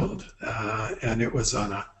the world, and it was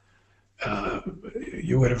on a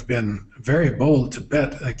you would have been very bold to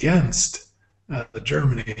bet against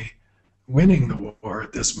Germany winning the war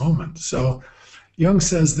at this moment. So Jung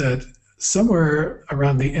says that somewhere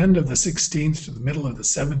around the end of the 16th to the middle of the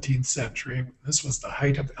 17th century, this was the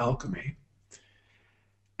height of alchemy.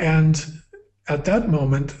 And at that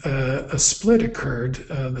moment, a split occurred.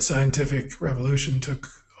 The scientific revolution took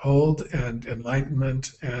hold, and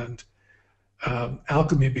enlightenment, and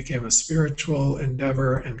alchemy became a spiritual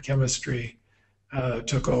endeavor, and chemistry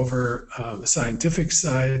took over the scientific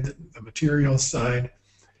side, the material side.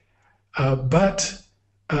 But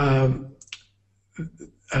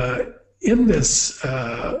in this,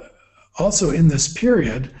 also in this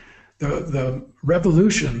period, the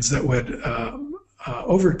revolutions that would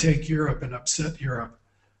overtake Europe and upset Europe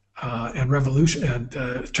and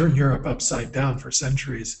turn Europe upside down for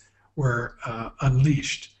centuries were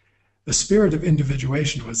unleashed. The spirit of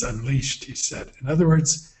individuation was unleashed, he said. In other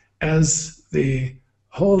words, as the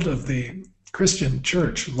hold of the Christian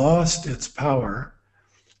church lost its power,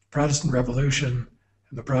 Protestant Revolution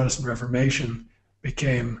and the Protestant Reformation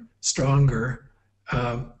became stronger.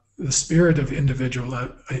 The spirit of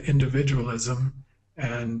individualism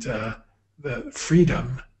and the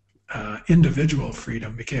freedom, individual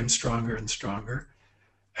freedom, became stronger and stronger.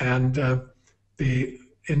 And the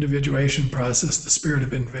individuation process, the spirit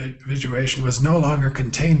of individuation, was no longer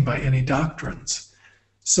contained by any doctrines.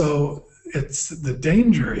 So the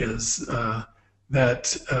danger is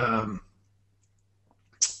that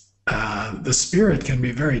the spirit can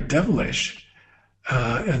be very devilish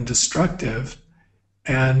and destructive,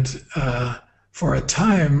 and for a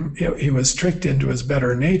time he was tricked into his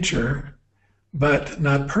better nature, but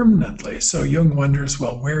not permanently. So Jung wonders,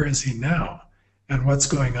 well, where is he now, and what's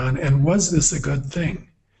going on, and was this a good thing,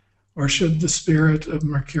 or should the spirit of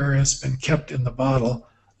Mercurius been kept in the bottle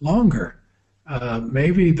longer?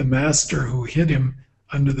 Maybe the master who hid him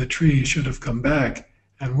under the tree should have come back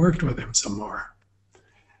and worked with him some more.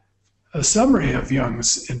 A summary of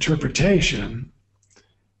Jung's interpretation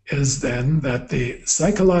is then that the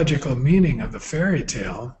psychological meaning of the fairy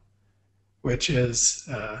tale, which is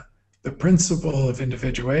the principle of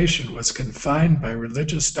individuation, was confined by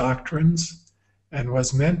religious doctrines and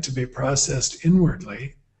was meant to be processed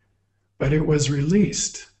inwardly, but it was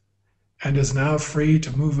released and is now free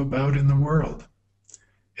to move about in the world.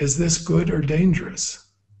 Is this good or dangerous?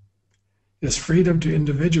 Is freedom to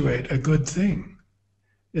individuate a good thing?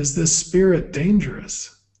 Is this spirit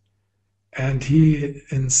dangerous? And he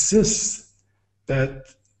insists that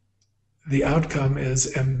the outcome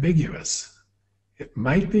is ambiguous. It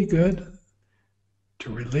might be good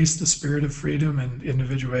to release the spirit of freedom and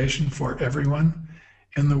individuation for everyone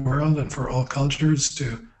in the world and for all cultures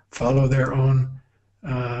to follow their own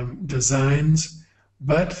designs.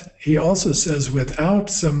 But he also says, without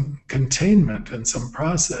some containment and some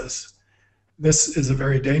process, this is a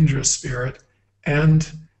very dangerous spirit, and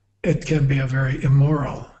it can be a very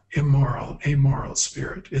amoral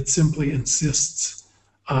spirit. It simply insists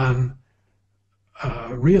on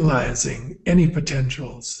realizing any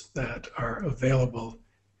potentials that are available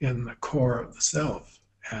in the core of the self.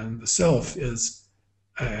 And the self is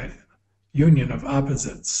a union of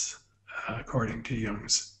opposites, according to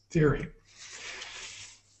Jung's theory.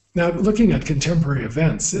 Now, looking at contemporary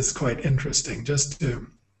events is quite interesting, just to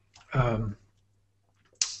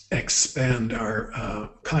expand our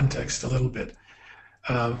context a little bit.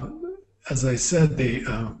 As I said, the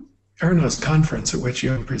Eranos conference at which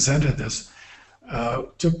Jung presented this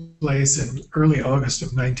took place in early August of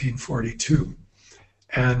 1942.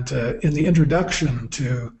 And in the introduction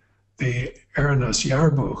to the Eranos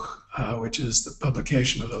Jahrbuch, which is the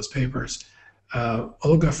publication of those papers,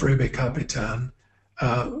 Olga Frebe-Kapitan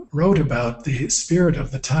wrote about the spirit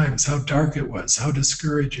of the times, how dark it was, how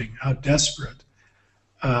discouraging, how desperate,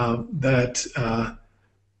 that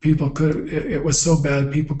it was so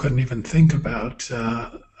bad people couldn't even think about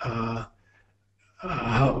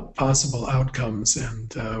how possible outcomes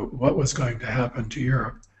and what was going to happen to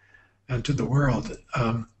Europe and to the world.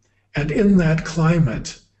 And in that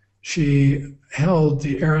climate, she held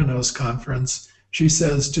the Eranos conference, she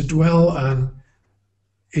says, to dwell on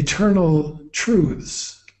eternal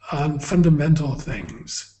truths, on fundamental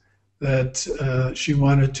things, that she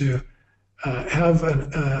wanted to have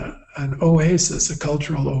an oasis, a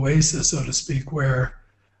cultural oasis, so to speak, where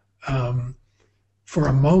for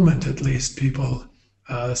a moment at least people,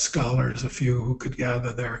 scholars, a few who could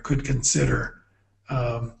gather there, could consider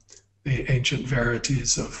the ancient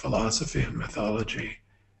verities of philosophy and mythology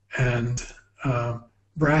and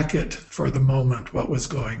bracket for the moment what was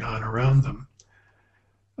going on around them.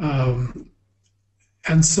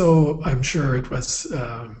 And so I'm sure it was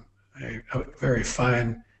a very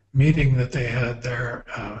fine meeting that they had there,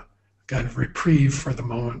 kind of reprieve for the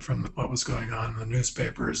moment from what was going on in the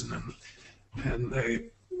newspapers and the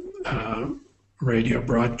radio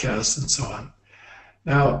broadcasts and so on.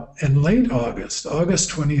 Now, in late August, August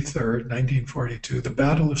 23rd, 1942, the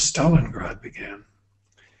Battle of Stalingrad began.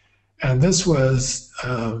 And this was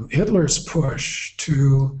Hitler's push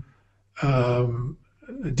to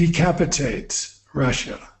decapitate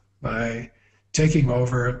Russia by taking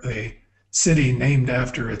over the city named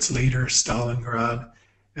after its leader, Stalingrad,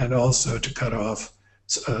 and also to cut off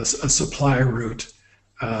a supply route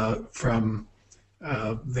from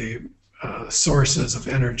the sources of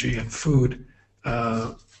energy and food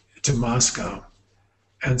to Moscow.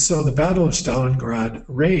 And so the Battle of Stalingrad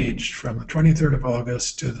raged from the 23rd of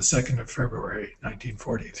August to the 2nd of February,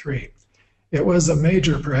 1943. It was a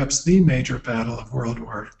major, perhaps the major battle of World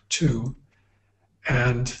War II,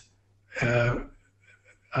 and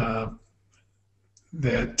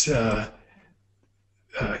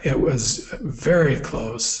it was very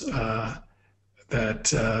close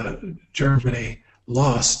that Germany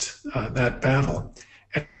lost that battle.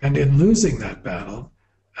 And in losing that battle,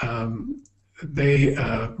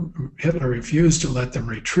 Hitler refused to let them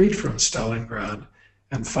retreat from Stalingrad.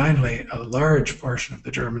 And finally, a large portion of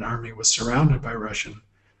the German army was surrounded by Russian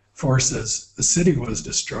forces. The city was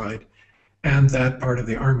destroyed, and that part of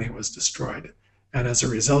the army was destroyed. And as a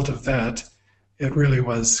result of that, it really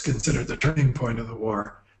was considered the turning point of the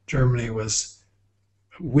war. Germany was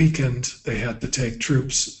weakened. They had to take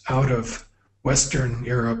troops out of Western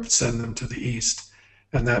Europe, send them to the east,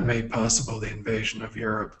 and that made possible the invasion of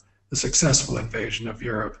Europe, the successful invasion of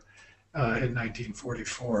Europe in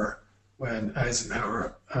 1944, when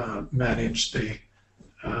Eisenhower managed the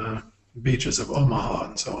beaches of Omaha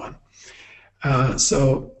and so on.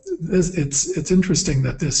 So it's interesting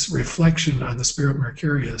that this reflection on the Spirit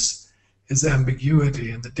Mercurius, is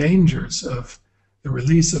ambiguity and the dangers of the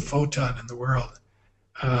release of photon in the world,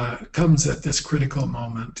 comes at this critical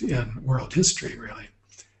moment in world history, really.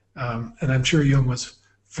 And I'm sure Jung was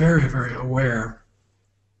very, very aware,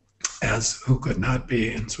 as who could not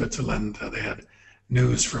be in Switzerland. They had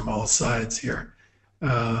news from all sides here,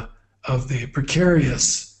 of the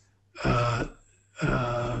precarious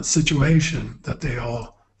situation that they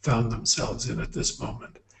all found themselves in at this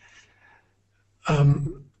moment.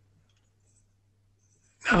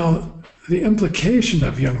 Now, the implication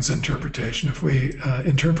of Jung's interpretation, if we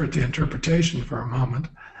interpret the interpretation for a moment,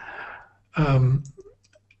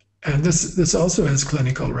 and this also has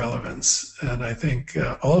clinical relevance, and I think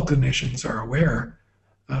all clinicians are aware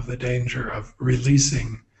of the danger of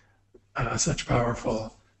releasing such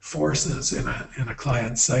powerful forces in a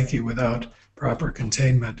client's psyche without proper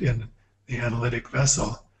containment in the analytic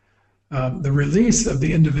vessel. The release of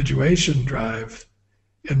the individuation drive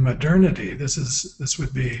in modernity, this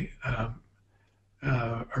would be a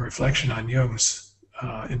reflection on Jung's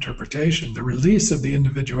interpretation. The release of the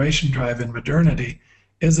individuation drive in modernity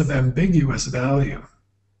is of ambiguous value.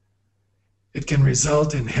 It can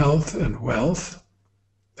result in health and wealth,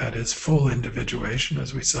 that is full individuation,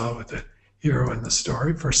 as we saw with the hero in the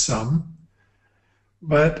story, for some,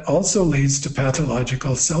 but also leads to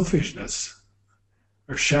pathological selfishness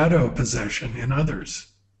or shadow possession in others.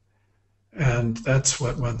 And that's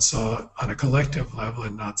what one saw on a collective level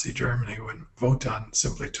in Nazi Germany when Wotan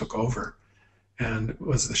simply took over and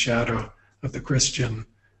was the shadow of the Christian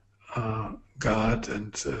God,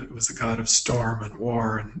 and it was the God of storm and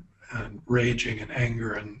war and raging and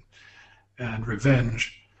anger and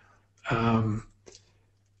revenge. On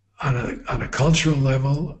a cultural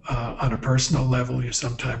level, on a personal level, you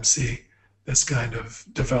sometimes see this kind of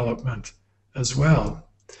development as well.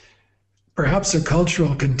 Perhaps a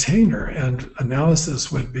cultural container, and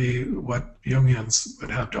analysis would be what Jungians would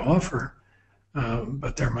have to offer,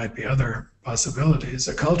 but there might be other possibilities.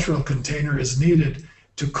 A cultural container is needed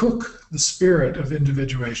to cook the spirit of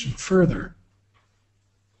individuation further.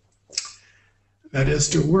 That is,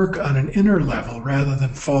 to work on an inner level rather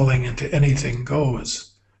than falling into anything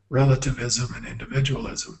goes, relativism and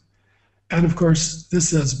individualism. And of course,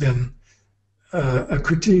 this has been a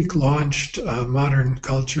critique launched modern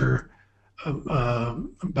culture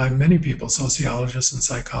by many people, sociologists and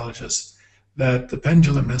psychologists, that the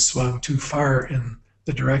pendulum has swung too far in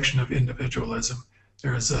the direction of individualism.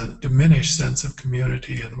 There is a diminished sense of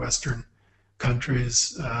community in Western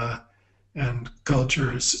countries and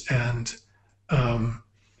cultures, and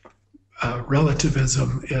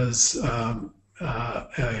relativism is a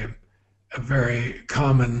very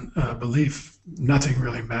common belief. Nothing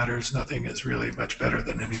really matters. Nothing is really much better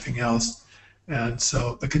than anything else. And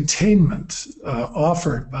so the containment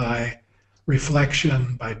offered by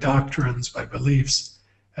reflection, by doctrines, by beliefs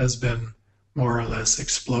has been more or less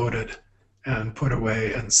exploded and put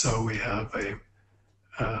away. And so we have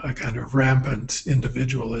a kind of rampant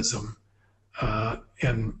individualism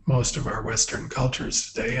in most of our Western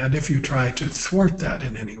cultures today. And if you try to thwart that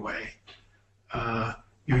in any way,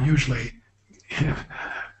 you usually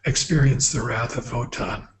experience the wrath of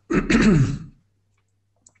Wotan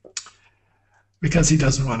because he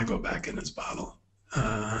doesn't want to go back in his bottle.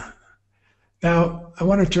 Now, I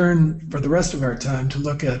want to turn for the rest of our time to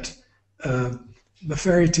look at the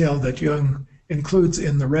fairy tale that Jung includes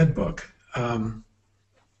in the Red Book. I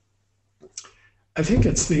think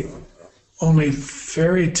it's the only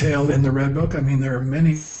fairy tale in the Red Book. I mean, there are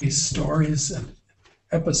many stories and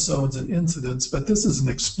episodes and incidents, but this is an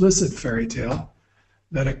explicit fairy tale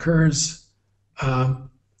that occurs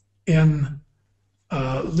in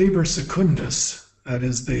Liber Secundus, that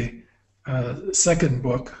is the second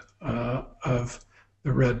book of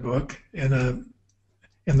the Red Book, in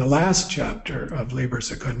the last chapter of Liber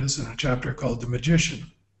Secundus, in a chapter called The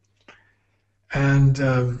Magician. And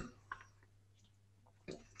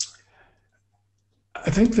I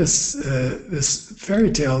think this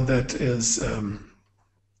fairy tale that is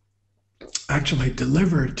actually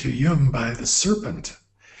delivered to Jung by the serpent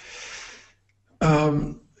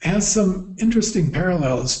has some interesting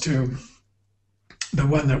parallels to the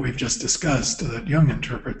one that we've just discussed that Jung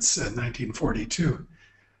interprets in 1942.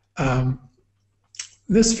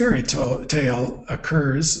 This fairy tale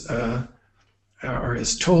occurs or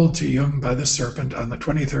is told to Jung by the serpent on the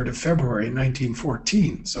 23rd of February,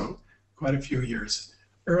 1914, so quite a few years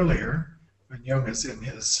earlier, when Jung is in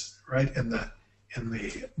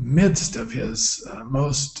the midst of his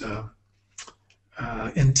most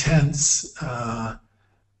intense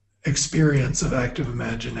experience of active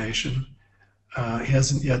imagination. He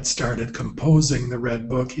hasn't yet started composing the Red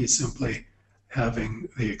Book. He's simply having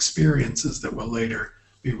the experiences that will later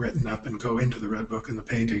be written up and go into the Red Book and the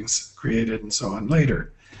paintings created and so on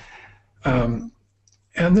later. And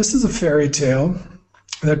this is a fairy tale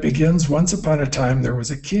that begins, once upon a time there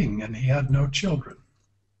was a king and he had no children.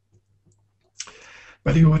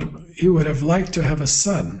 But he would have liked to have a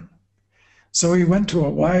son. So he went to a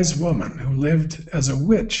wise woman who lived as a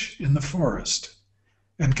witch in the forest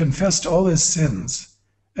and confessed all his sins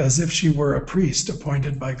as if she were a priest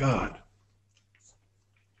appointed by God.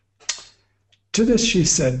 To this she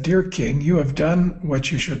said, "Dear king, you have done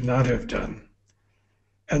what you should not have done.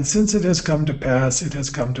 And since it has come to pass, it has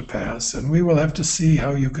come to pass, and we will have to see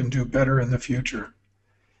how you can do better in the future.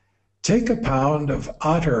 Take a pound of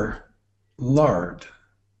otter lard,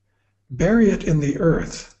 bury it in the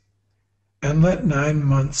earth, and let 9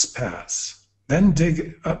 months pass. Then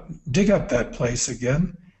dig up that place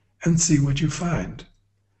again and see what you find."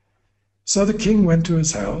 So the king went to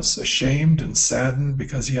his house, ashamed and saddened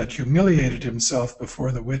because he had humiliated himself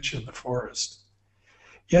before the witch in the forest.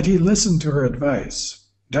 Yet he listened to her advice,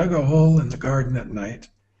 dug a hole in the garden at night,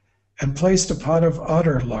 and placed a pot of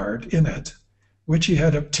otter lard in it, which he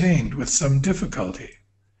had obtained with some difficulty.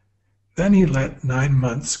 Then he let 9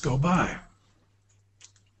 months go by.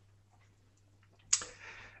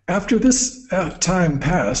 After this time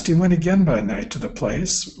passed, he went again by night to the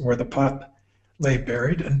place where the pot lay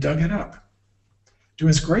buried and dug it up. To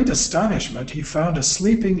his great astonishment, he found a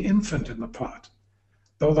sleeping infant in the pot,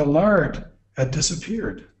 though the lard had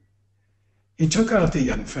disappeared. He took out the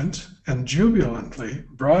infant and jubilantly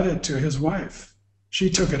brought it to his wife. She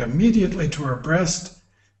took it immediately to her breast,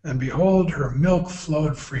 and behold, her milk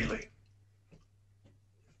flowed freely.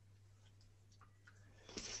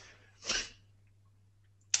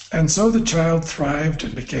 And so the child thrived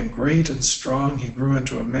and became great and strong. He grew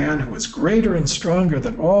into a man who was greater and stronger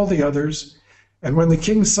than all the others. And when the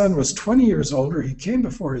king's son was 20 years older, he came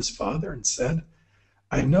before his father and said,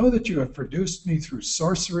 I know that you have produced me through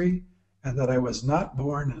sorcery, and that I was not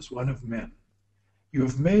born as one of men. You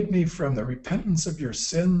have made me from the repentance of your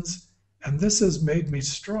sins, and this has made me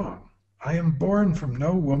strong. I am born from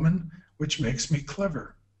no woman, which makes me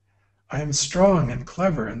clever. I am strong and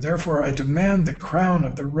clever, and therefore I demand the crown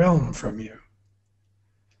of the realm from you."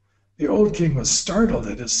 The old king was startled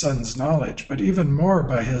at his son's knowledge, but even more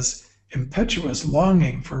by his impetuous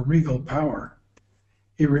longing for regal power.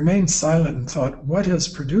 He remained silent and thought, "What has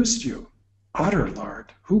produced you? Otter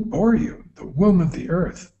lard, who bore you, the womb of the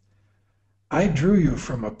earth? I drew you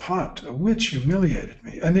from a pot, a witch humiliated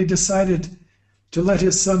me." And he decided to let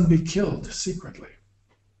his son be killed secretly.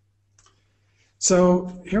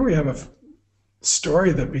 So here we have a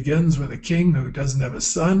story that begins with a king who doesn't have a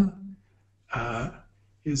son.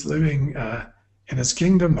 He's living in his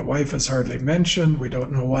kingdom. The wife is hardly mentioned. We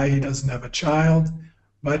don't know why he doesn't have a child,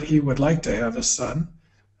 but he would like to have a son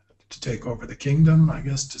to take over the kingdom, I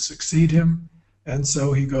guess, to succeed him. And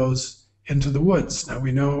so he goes into the woods. Now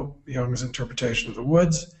we know Jung's interpretation of the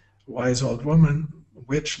woods, a wise old woman, a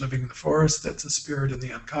witch living in the forest, that's a spirit in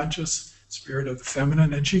the unconscious, spirit of the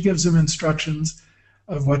feminine, and she gives him instructions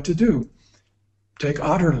of what to do. Take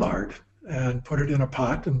otter lard and put it in a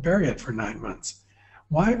pot and bury it for 9 months.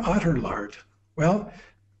 Why otter lard? Well,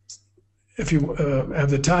 if you have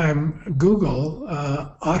the time, Google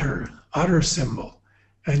otter symbol,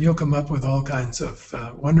 and you'll come up with all kinds of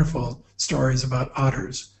wonderful stories about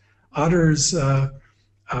otters. Otters are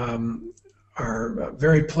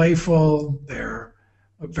very playful. They're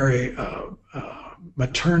very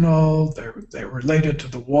maternal. They're related to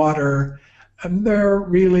the water, and they're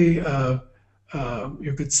really,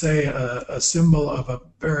 you could say, a symbol of a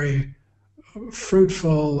very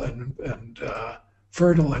fruitful and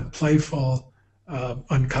fertile and playful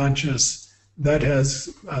unconscious that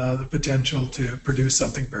has the potential to produce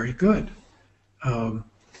something very good.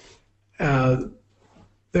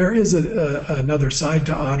 There is another side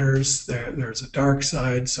to otters. There's a dark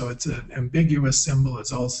side, so it's an ambiguous symbol,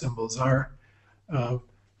 as all symbols are.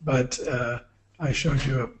 But I showed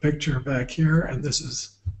you a picture back here, and this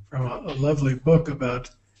is from a lovely book about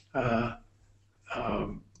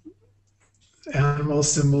animal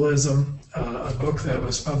symbolism, a book that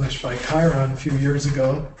was published by Chiron a few years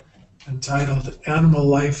ago, entitled "Animal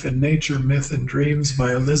Life in Nature, Myth and Dreams"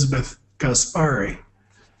 by Elizabeth Gaspari.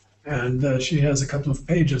 And she has a couple of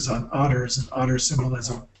pages on otters and otter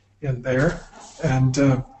symbolism in there.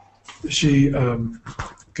 And she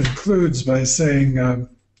concludes by saying,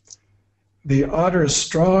 "The otter's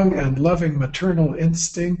strong and loving maternal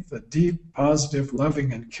instinct, the deep, positive,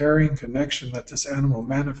 loving, and caring connection that this animal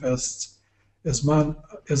manifests is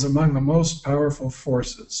among the most powerful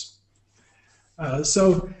forces."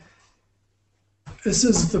 So this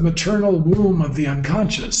is the maternal womb of the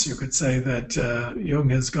unconscious, you could say, that Jung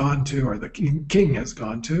has gone to, or the king has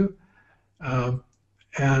gone to.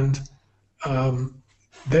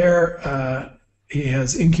 There he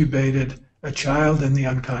has incubated a child in the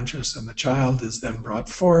unconscious, and the child is then brought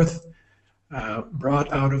forth,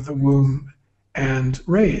 brought out of the womb, and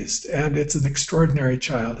raised. And it's an extraordinary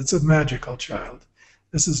child. It's a magical child.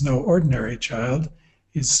 This is no ordinary child.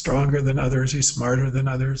 He's stronger than others. He's smarter than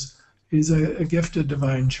others. He's a gifted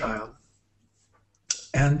divine child.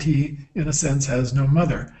 And he, in a sense, has no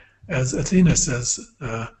mother. As Athena says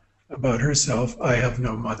about herself, "I have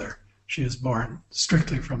no mother." She is born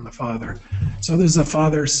strictly from the father. So there's a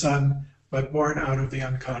father-son, but born out of the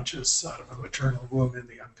unconscious, out of a maternal womb in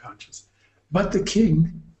the unconscious. But the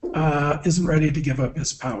king isn't ready to give up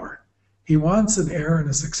his power. He wants an heir and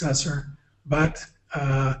a successor, but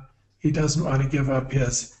he doesn't want to give up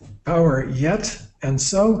his power yet, and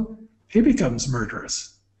so he becomes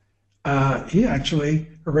murderous. He actually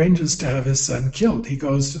arranges to have his son killed. He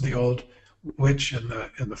goes to the old witch in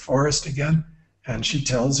the forest again, and she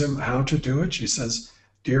tells him how to do it. She says,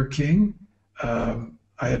 "Dear king,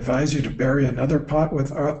 I advise you to bury another pot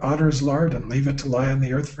with otter's lard and leave it to lie on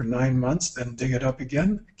the earth for 9 months, then dig it up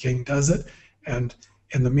again." The king does it, and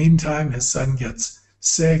in the meantime, his son gets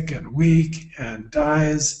sick and weak and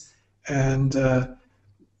dies, and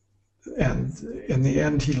in the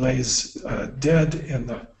end, he lays dead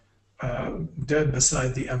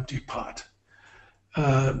beside the empty pot.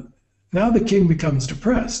 Now the king becomes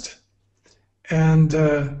depressed, and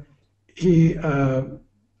he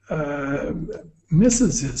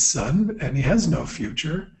misses his son, and he has no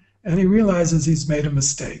future, and he realizes he's made a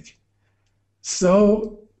mistake.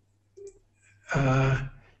 So, and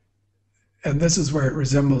this is where it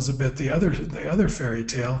resembles a bit the other fairy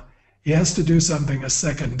tale. He has to do something a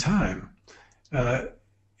second time.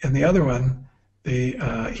 In the other one, the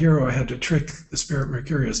hero had to trick the spirit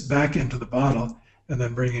Mercurius back into the bottle, and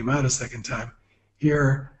then bring him out a second time.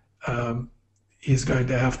 Here, he's going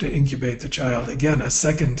to have to incubate the child again a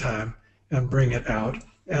second time and bring it out.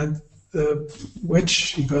 And the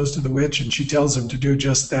witch, he goes to the witch and she tells him to do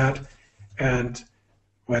just that. And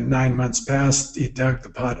when 9 months passed, he dug the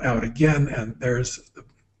pot out again, and there's the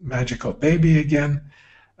magical baby again,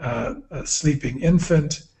 a sleeping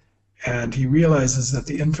infant. And he realizes that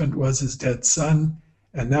the infant was his dead son.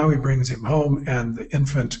 And now he brings him home, and the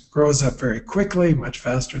infant grows up very quickly, much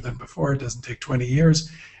faster than before. It doesn't take 20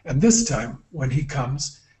 years. And this time, when he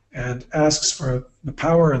comes and asks for the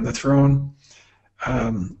power and the throne,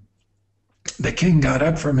 the king got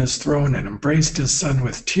up from his throne and embraced his son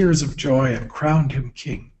with tears of joy and crowned him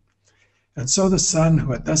king. And so the son,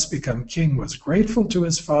 who had thus become king, was grateful to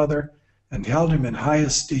his father and held him in high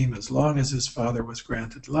esteem as long as his father was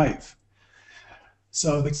granted life.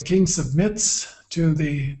 So the king submits to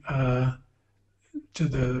the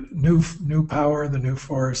new power, the new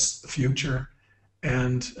force, the future,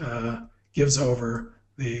 and gives over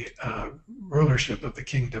the rulership of the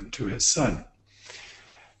kingdom to his son.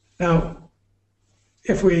 Now,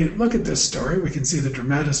 if we look at this story, we can see the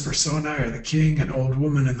dramatis personae are the king, an old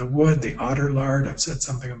woman in the wood, the otter lard, I've said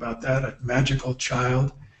something about that, a magical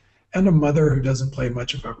child, and a mother who doesn't play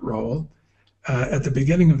much of a role. At the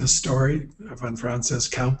beginning of the story, Van Franz says,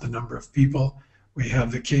 count the number of people. We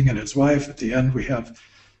have the king and his wife. At the end, we have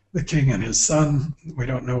the king and his son. We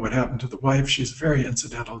don't know what happened to the wife. She's very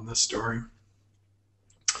incidental in this story.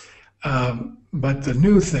 But the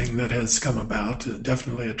new thing that has come about,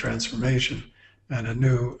 definitely a transformation and a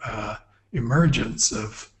new emergence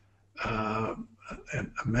of a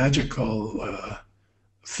magical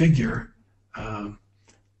figure,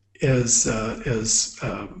 is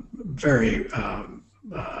very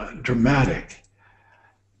dramatic.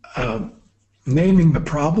 Naming the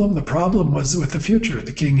problem was with the future.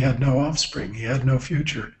 The king had no offspring. He had no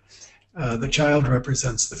future. The child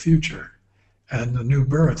represents the future and the new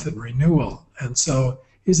birth and renewal. And so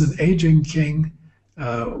he's an aging king.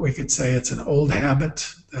 We could say it's an old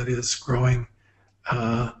habit that is growing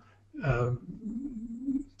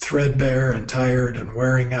threadbare and tired and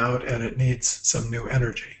wearing out, and it needs some new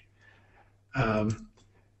energy.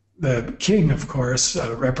 The king, of course,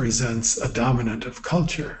 represents a dominant of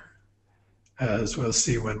culture, as we'll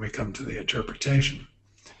see when we come to the interpretation.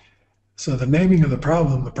 So the naming of the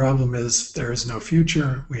problem is there is no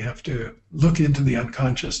future. We have to look into the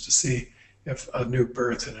unconscious to see if a new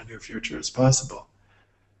birth and a new future is possible.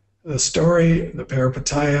 The story, the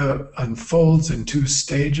peripeteia, unfolds in two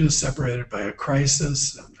stages separated by a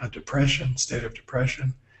crisis, a depression, state of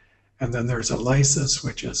depression, and then there's a lysis,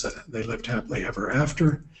 which is they lived happily ever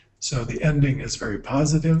after. So the ending is very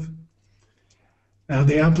positive. Now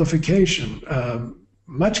the amplification,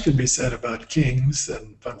 much can be said about kings,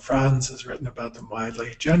 and Van Franz has written about them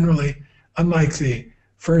widely. Generally, unlike the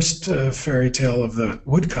first fairy tale of the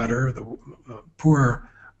woodcutter, the poor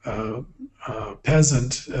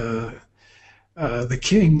peasant, the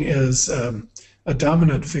king is a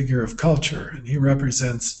dominant figure of culture, and he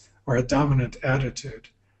represents, or a dominant attitude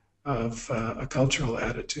of a cultural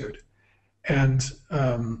attitude. And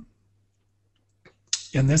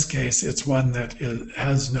in this case, it's one that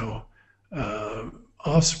has no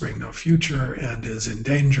offspring, no future, and is in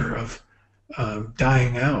danger of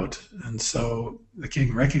dying out. And so the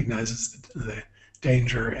king recognizes the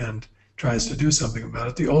danger and tries to do something about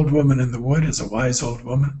it. The old woman in the wood is a wise old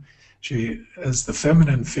woman. She is the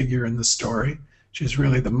feminine figure in the story. She's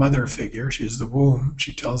really the mother figure. She's the womb.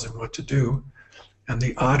 She tells him what to do. And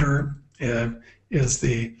the otter is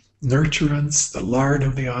the nurturance. The lard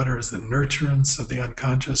of the otter is the nurturance of the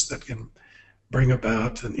unconscious that can bring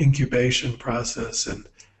about an incubation process and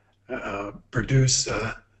produce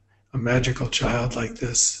a magical child like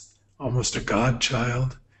this, almost a god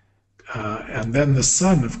child. And then the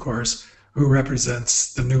son, of course, who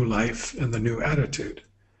represents the new life and the new attitude.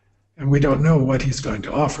 And we don't know what he's going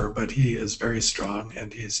to offer, but he is very strong,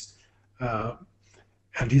 and he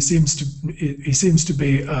seems to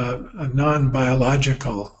be a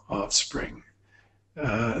non-biological offspring.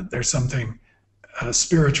 There's something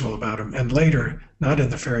spiritual about him. And later, not in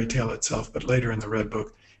the fairy tale itself, but later in the Red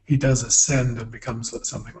Book, he does ascend and becomes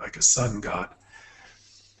something like a sun god.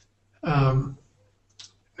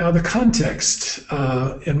 Now, the context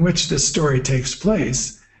in which this story takes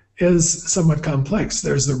place is somewhat complex.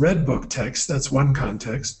 There's the Red Book text, that's one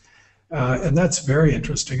context, and that's very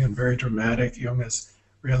interesting and very dramatic. Jung is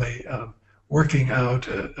really working out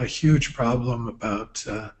a huge problem about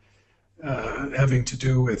having to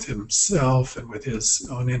do with himself and with his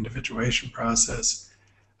own individuation process,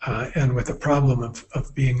 and with the problem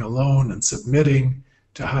of being alone and submitting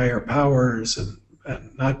to higher powers and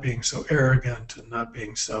and not being so arrogant and not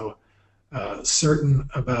being so certain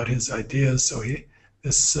about his ideas. So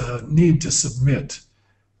this need to submit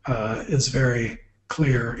is very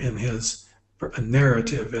clear in his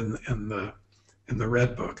narrative in the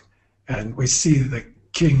Red Book, and we see the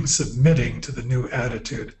king submitting to the new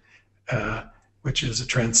attitude, which is a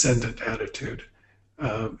transcendent attitude.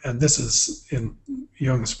 And this is in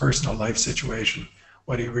Jung's personal life situation,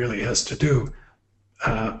 what he really has to do.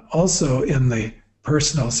 Also in the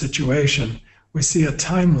personal situation, we see a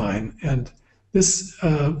timeline, and this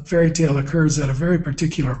fairy tale occurs at a very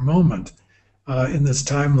particular moment in this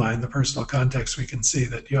timeline, the personal context. We can see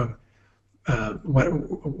that Jung,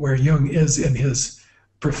 where Jung is in his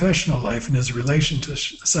professional life, in his relation to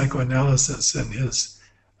psychoanalysis and his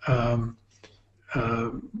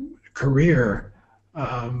career,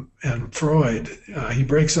 and Freud. He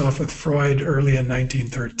breaks off with Freud early in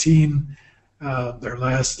 1913. Their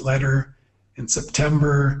last letter in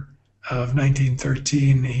September of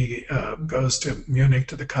 1913, he goes to Munich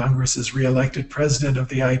to the Congress, is reelected president of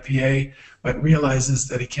the IPA, but realizes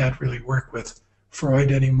that he can't really work with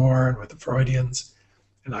Freud anymore and with the Freudians.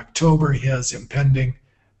 In October, he has impending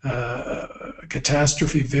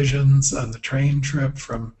catastrophe visions on the train trip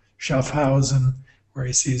from Schaffhausen, where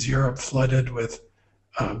he sees Europe flooded with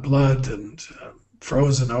blood and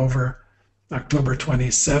frozen over. October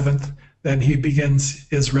 27th, then he begins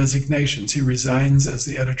his resignations. He resigns as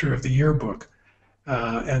the editor of the yearbook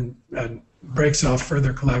and breaks off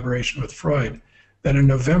further collaboration with Freud. Then on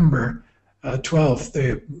November 12th,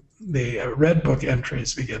 the Red Book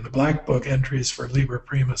entries begin, the Black Book entries for Liber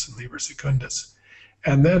Primus and Liber Secundus.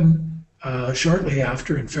 And then shortly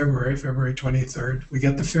after, in February 23rd, we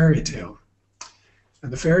get the fairy tale.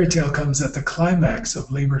 And the fairy tale comes at the climax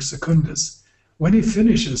of Liber Secundus. When he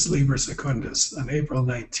finishes Liber Secundus on April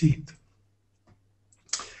 19th,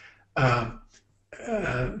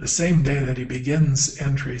 the same day that he begins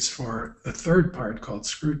entries for the third part called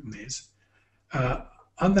Scrutinies,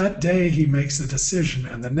 on that day he makes a decision,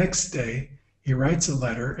 and the next day he writes a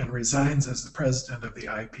letter and resigns as the president of the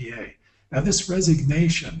IPA. Now this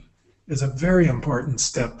resignation is a very important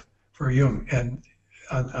step for Jung, and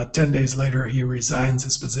 10 days later he resigns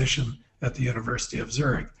his position at the University of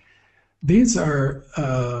Zurich. These are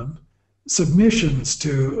submissions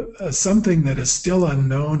to something that is still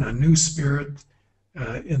unknown, a new spirit.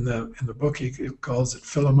 In the book he calls it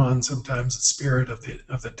Philemon, sometimes the spirit of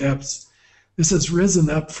the depths. This has risen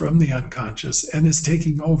up from the unconscious and is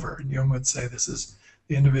taking over. And Jung would say this is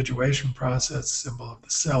the individuation process, symbol of the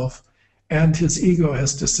self, and his ego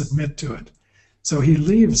has to submit to it. So he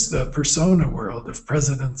leaves the persona world of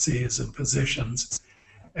presidencies and positions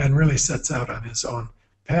and really sets out on his own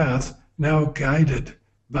path, now guided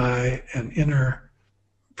by an inner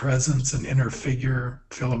presence, an inner figure,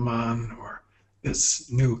 Philemon, or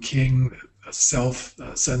this new king, a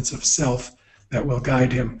sense of self that will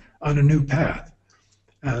guide him on a new path.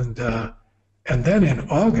 And then in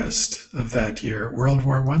August of that year, World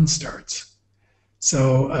War I starts.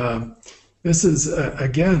 So this is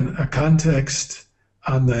again a context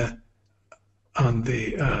on the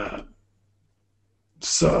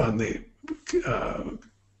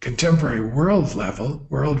contemporary world level.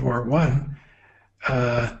 World War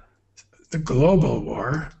I, the global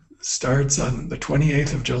war, starts on the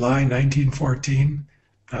 28th of July, 1914,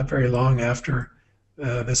 not very long after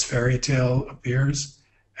this fairy tale appears,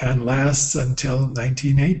 and lasts until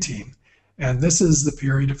 1918. And this is the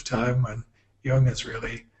period of time when Jung is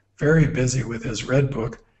really very busy with his Red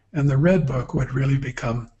Book, and the Red Book would really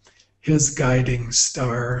become his guiding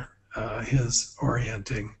star, his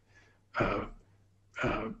orienting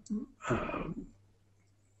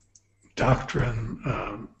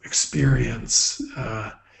doctrine, experience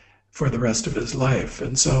for the rest of his life.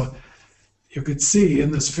 And so you could see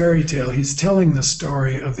in this fairy tale, he's telling the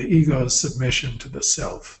story of the ego's submission to the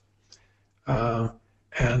self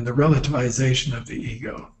and the relativization of the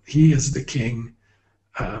ego. He is the king.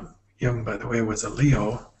 Jung, by the way, was a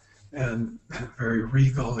Leo and very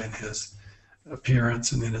regal in his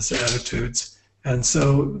appearance and in his attitudes. And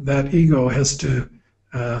so that ego has to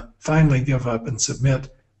finally give up and submit,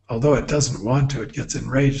 although it doesn't want to. It gets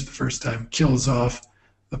enraged the first time, kills off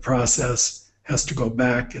the process, has to go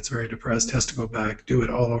back, gets very depressed, has to go back, do it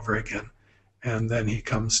all over again. And then he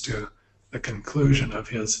comes to the conclusion of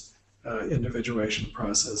his individuation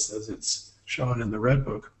process as it's shown in the Red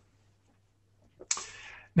Book.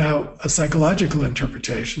 Now, a psychological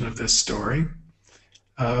interpretation of this story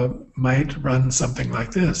might run something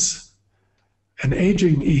like this. An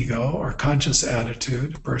aging ego or conscious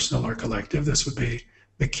attitude, personal or collective, this would be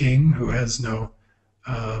the king who has no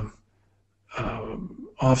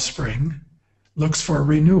offspring, looks for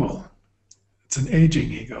renewal. It's an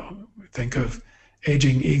aging ego. We think of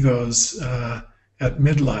aging egos at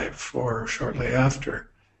midlife or shortly after,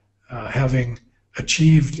 having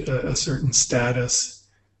achieved a certain status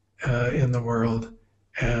in the world,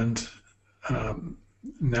 and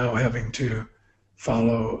now having to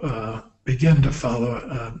begin to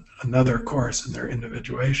follow another course in their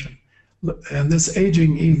individuation. And this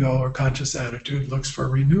aging ego or conscious attitude looks for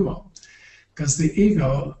renewal, because the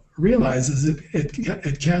ego realizes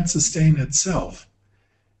it can't sustain itself.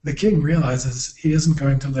 The king realizes he isn't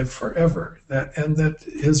going to live forever, and that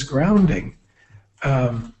his grounding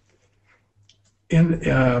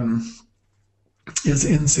is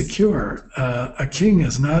insecure. A king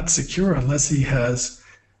is not secure unless he has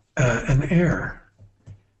an heir.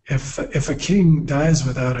 If a king dies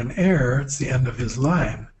without an heir, it's the end of his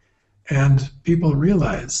line. And people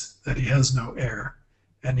realize that he has no heir,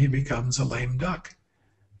 and he becomes a lame duck.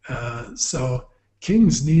 So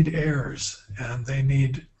kings need heirs, and they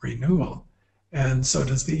need renewal, and so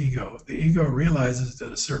does the ego. The ego realizes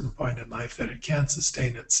at a certain point in life that it can't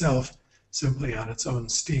sustain itself simply on its own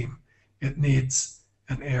steam. It needs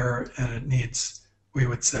an heir, and it needs, we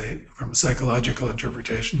would say, from a psychological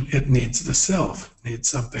interpretation, it needs the self, needs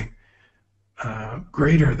something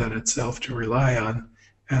greater than itself to rely on,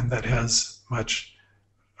 and that has much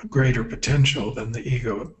greater potential than the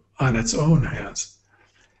ego on its own has.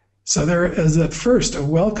 So there is at first a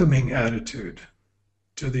welcoming attitude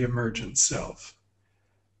to the emergent self.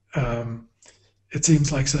 It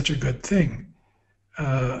seems like such a good thing.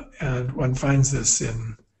 And one finds this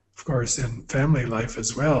of course, in family life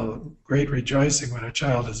as well. Great rejoicing when a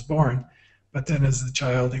child is born, but then as the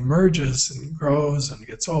child emerges and grows and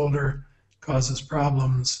gets older, causes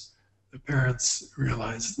problems, the parents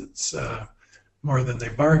realize it's more than they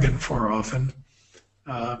bargained for often,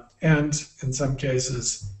 and in some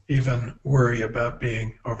cases even worry about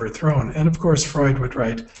being overthrown. And of course, Freud would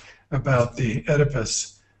write about the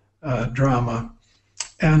Oedipus drama.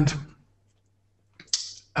 And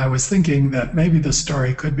I was thinking that maybe the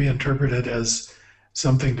story could be interpreted as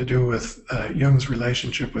something to do with Jung's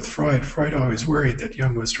relationship with Freud. Freud always worried that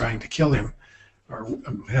Jung was trying to kill him, or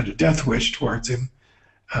had a death wish towards him,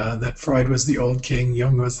 that Freud was the old king,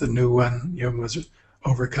 Jung was the new one, Jung was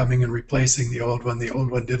overcoming and replacing the old one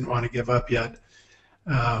didn't want to give up yet.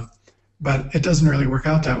 But it doesn't really work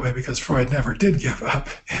out that way, because Freud never did give up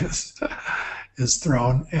his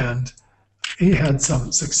throne, and he had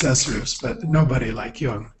some successors, but nobody like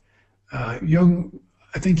Jung. Jung,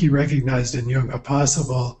 I think he recognized in Jung a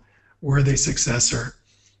possible worthy successor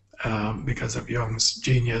because of Jung's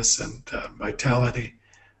genius and vitality,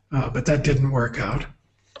 but that didn't work out.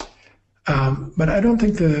 But I don't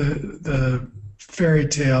think the fairy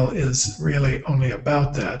tale is really only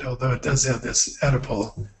about that, although it does have this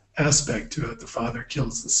Oedipal aspect to it. The father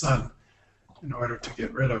kills the son in order to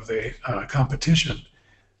get rid of the competition.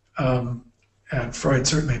 And Freud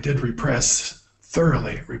certainly did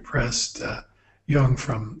thoroughly repressed Jung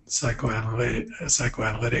from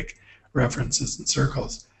psychoanalytic references and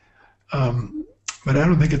circles. But I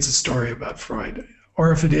don't think it's a story about Freud.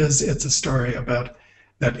 Or if it is, it's a story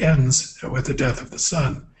that ends with the death of the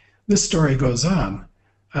son. This story goes on.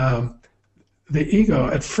 The ego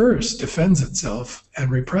at first defends itself and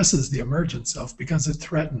represses the emergent self because it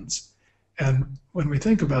threatens. And when we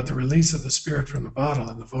think about the release of the spirit from the bottle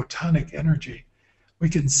and the photonic energy, we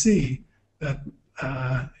can see that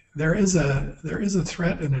there is a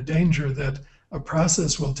threat and a danger that a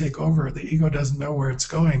process will take over. The ego doesn't know where it's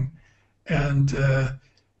going, and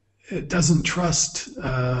it doesn't trust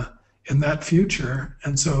in that future,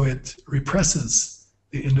 and so it represses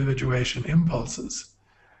the individuation impulses.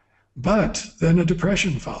 But then a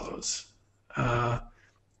depression follows.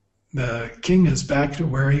 The king is back to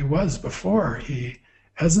where he was before. He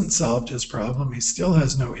hasn't solved his problem. He still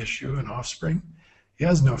has no issue in offspring. He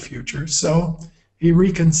has no future. So he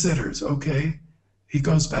reconsiders. Okay, he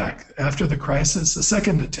goes back. After the crisis, a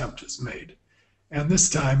second attempt is made. And this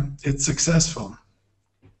time it's successful.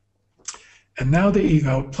 And now the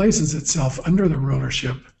ego places itself under the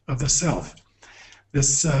rulership of the self.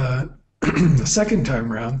 This the second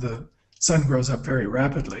time around, the son grows up very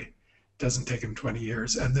rapidly. It doesn't take him 20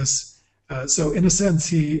 years. And so in a sense,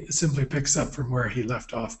 he simply picks up from where he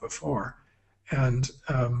left off before. And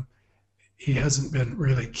he hasn't been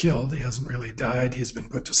really killed. He hasn't really died. He's been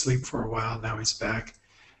put to sleep for a while. Now he's back.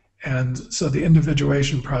 And so the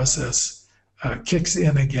individuation process kicks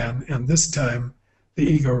in again. And this time, the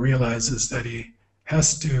ego realizes that he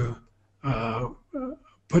has to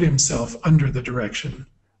put himself under the direction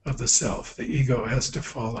of the self. The ego has to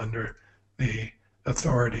fall under the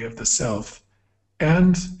authority of the self.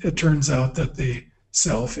 And it turns out that the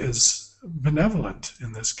self is benevolent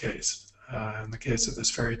in this case, in the case of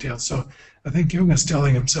this fairy tale. So I think Jung is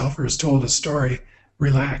telling himself, or has told a story,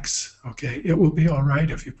 relax, okay? It will be all right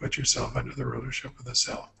if you put yourself under the rulership of the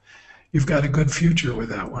self. You've got a good future with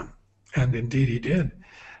that one. And indeed he did.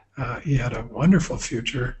 He had a wonderful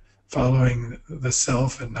future following the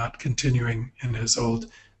self and not continuing in his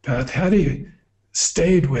old path. Had he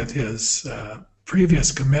stayed with his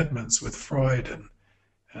previous commitments with Freud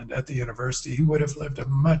and at the university, he would have lived a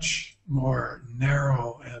much more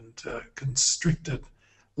narrow and constricted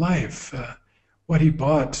life. What he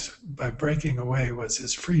bought by breaking away was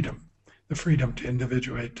his freedom, the freedom to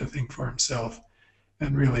individuate, to think for himself,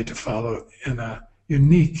 and really to follow in a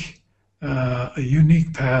unique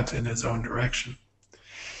path in his own direction.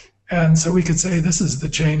 And so we could say this is the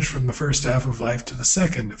change from the first half of life to the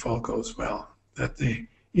second, if all goes well, that the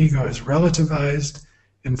ego is relativized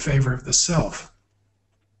in favor of the self.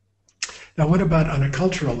 Now, what about on a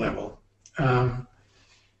cultural level?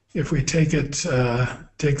 If we take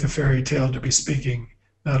the fairy tale to be speaking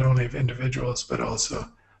not only of individuals, but also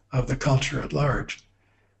of the culture at large,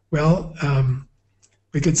 well,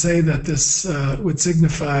 we could say that this would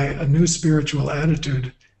signify a new spiritual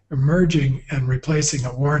attitude emerging and replacing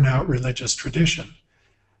a worn-out religious tradition.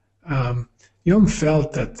 Jung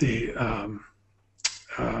felt that the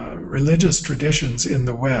religious traditions in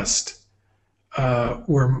the West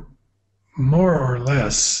were more or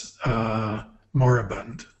less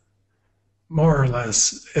moribund, more or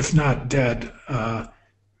less, if not dead,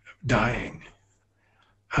 dying.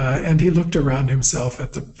 And he looked around himself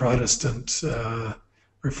at the Protestant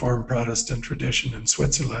Reformed Protestant tradition in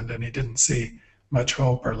Switzerland, and he didn't see much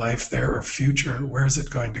hope or life there or future. Where is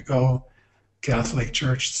it going to go? Catholic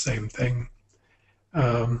Church, same thing.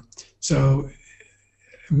 So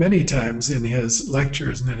many times in his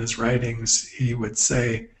lectures and in his writings, he would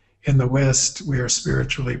say, in the West, we are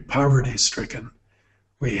spiritually poverty-stricken.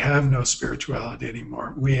 We have no spirituality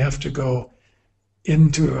anymore. We have to go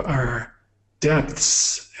into our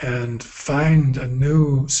depths and find a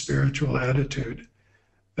new spiritual attitude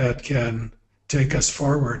that can take us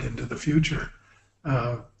forward into the future.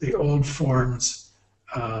 The old forms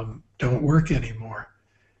don't work anymore.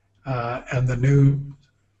 And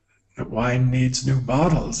the wine needs new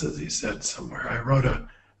bottles, as he said somewhere. I wrote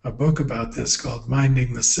a book about this called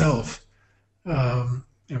Minding the Self,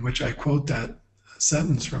 in which I quote that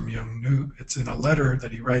sentence from Jung. It's in a letter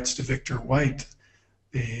that he writes to Victor White,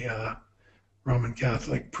 the Roman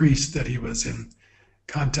Catholic priest that he was in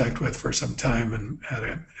contact with for some time and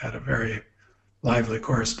had a very lively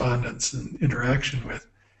correspondence and interaction with.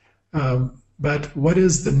 But what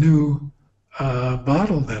is the new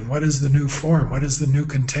bottle then? What is the new form? What is the new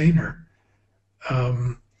container?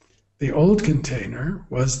 The old container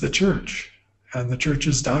was the church and the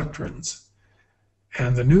church's doctrines.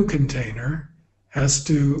 And the new container has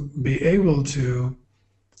to be able to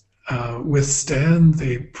withstand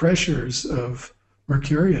the pressures of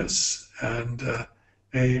Mercurius and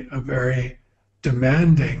a very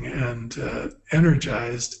demanding and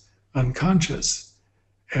energized unconscious.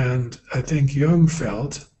 And I think Jung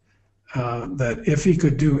felt that if he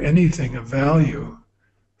could do anything of value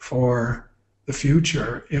for the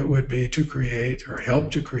future, it would be to create or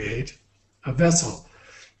help to create a vessel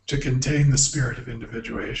to contain the spirit of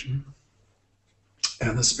individuation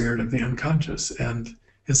and the spirit of the unconscious. And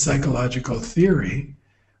his psychological theory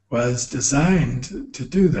was designed to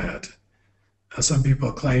do that. Some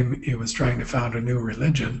people claim he was trying to found a new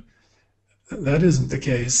religion. That isn't the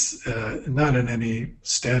case, not in any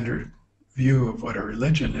standard view of what a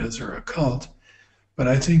religion is or a cult, but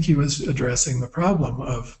I think he was addressing the problem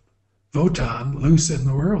of Wotan loose in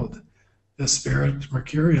the world. The spirit,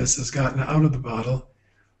 Mercurius, has gotten out of the bottle.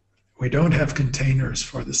 We don't have containers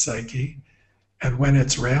for the psyche, and when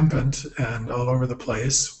it's rampant and all over the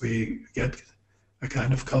place, we get a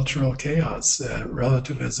kind of cultural chaos,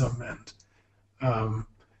 relativism and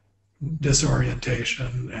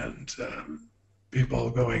disorientation and people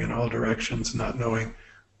going in all directions, not knowing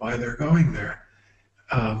why they're going there.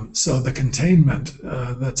 So the containment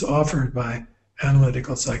that's offered by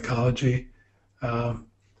analytical psychology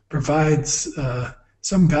provides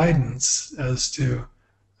some guidance as to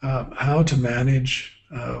how to manage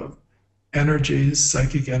energies,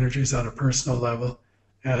 psychic energies on a personal level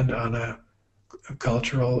and on a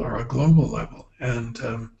cultural or a global level.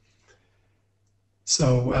 And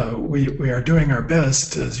so we are doing our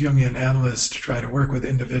best as Jungian analysts to try to work with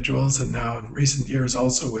individuals, and now in recent years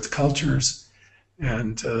also with cultures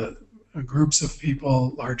and groups of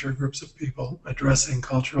people, larger groups of people addressing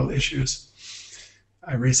cultural issues.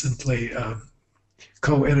 I recently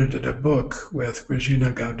co-edited a book with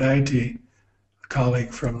Grażyna Gaudaitė, a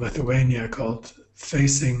colleague from Lithuania, called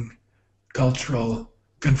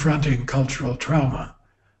Confronting Cultural Trauma.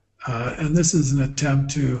 And this is an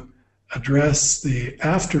attempt to address the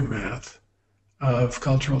aftermath of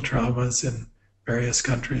cultural traumas in various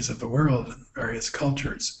countries of the world and various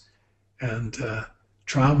cultures. And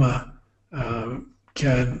trauma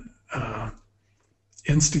can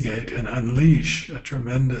instigate and unleash a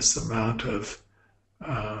tremendous amount of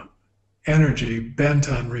energy bent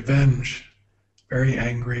on revenge, very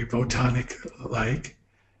angry, Botanic-like.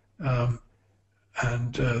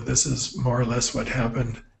 And this is more or less what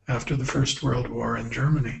happened after the First World War in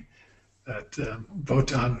Germany, that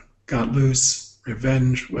Wotan got loose,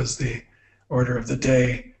 revenge was the order of the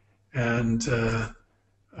day, and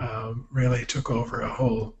really took over a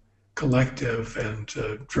whole collective and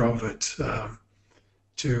drove it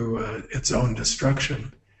to its own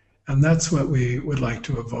destruction. And that's what we would like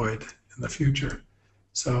to avoid in the future.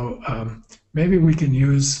 So maybe we can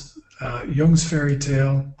use Jung's fairy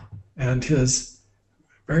tale and his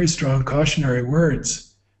very strong cautionary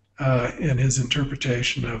words in his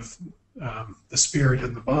interpretation of the spirit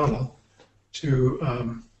in the bottle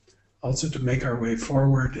to also to make our way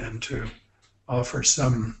forward and to offer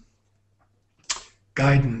some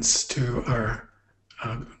guidance to our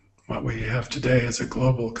what we have today as a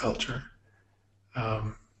global culture.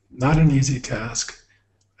 Not an easy task,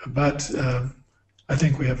 but I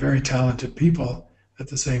think we have very talented people at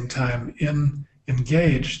the same time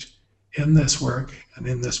engaged in this work and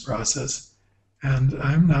in this process. And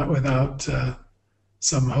I'm not without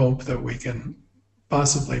some hope that we can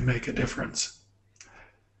possibly make a difference.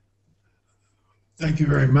 Thank you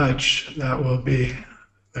very much. That will be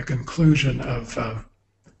the conclusion of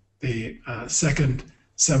the second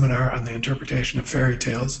seminar on the interpretation of fairy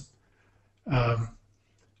tales.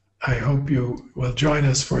 I hope you will join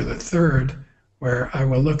us for the third, where I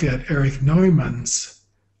will look at Erich Neumann's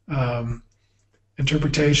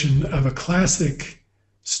interpretation of a classic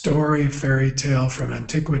story, fairy tale from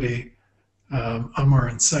antiquity, Amor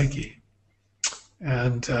and Psyche,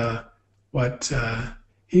 and what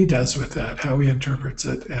he does with that, how he interprets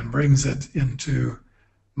it and brings it into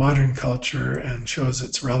modern culture and shows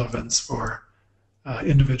its relevance for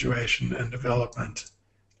individuation and development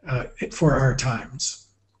for our times.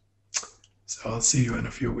 So I'll see you in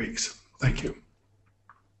a few weeks. Thank you.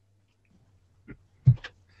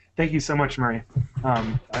 Thank you so much, Murray.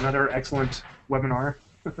 Another excellent webinar.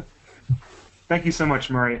 Thank you so much,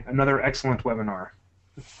 Murray. Another excellent webinar.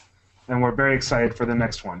 And we're very excited for the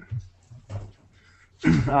next one.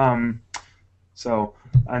 So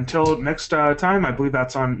until next time, I believe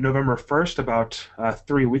that's on November 1st, about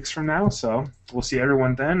 3 weeks from now. So we'll see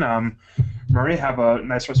everyone then. Murray, have a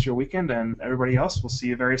nice rest of your weekend, and everybody else, we'll see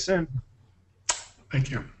you very soon. Thank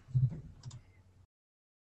you.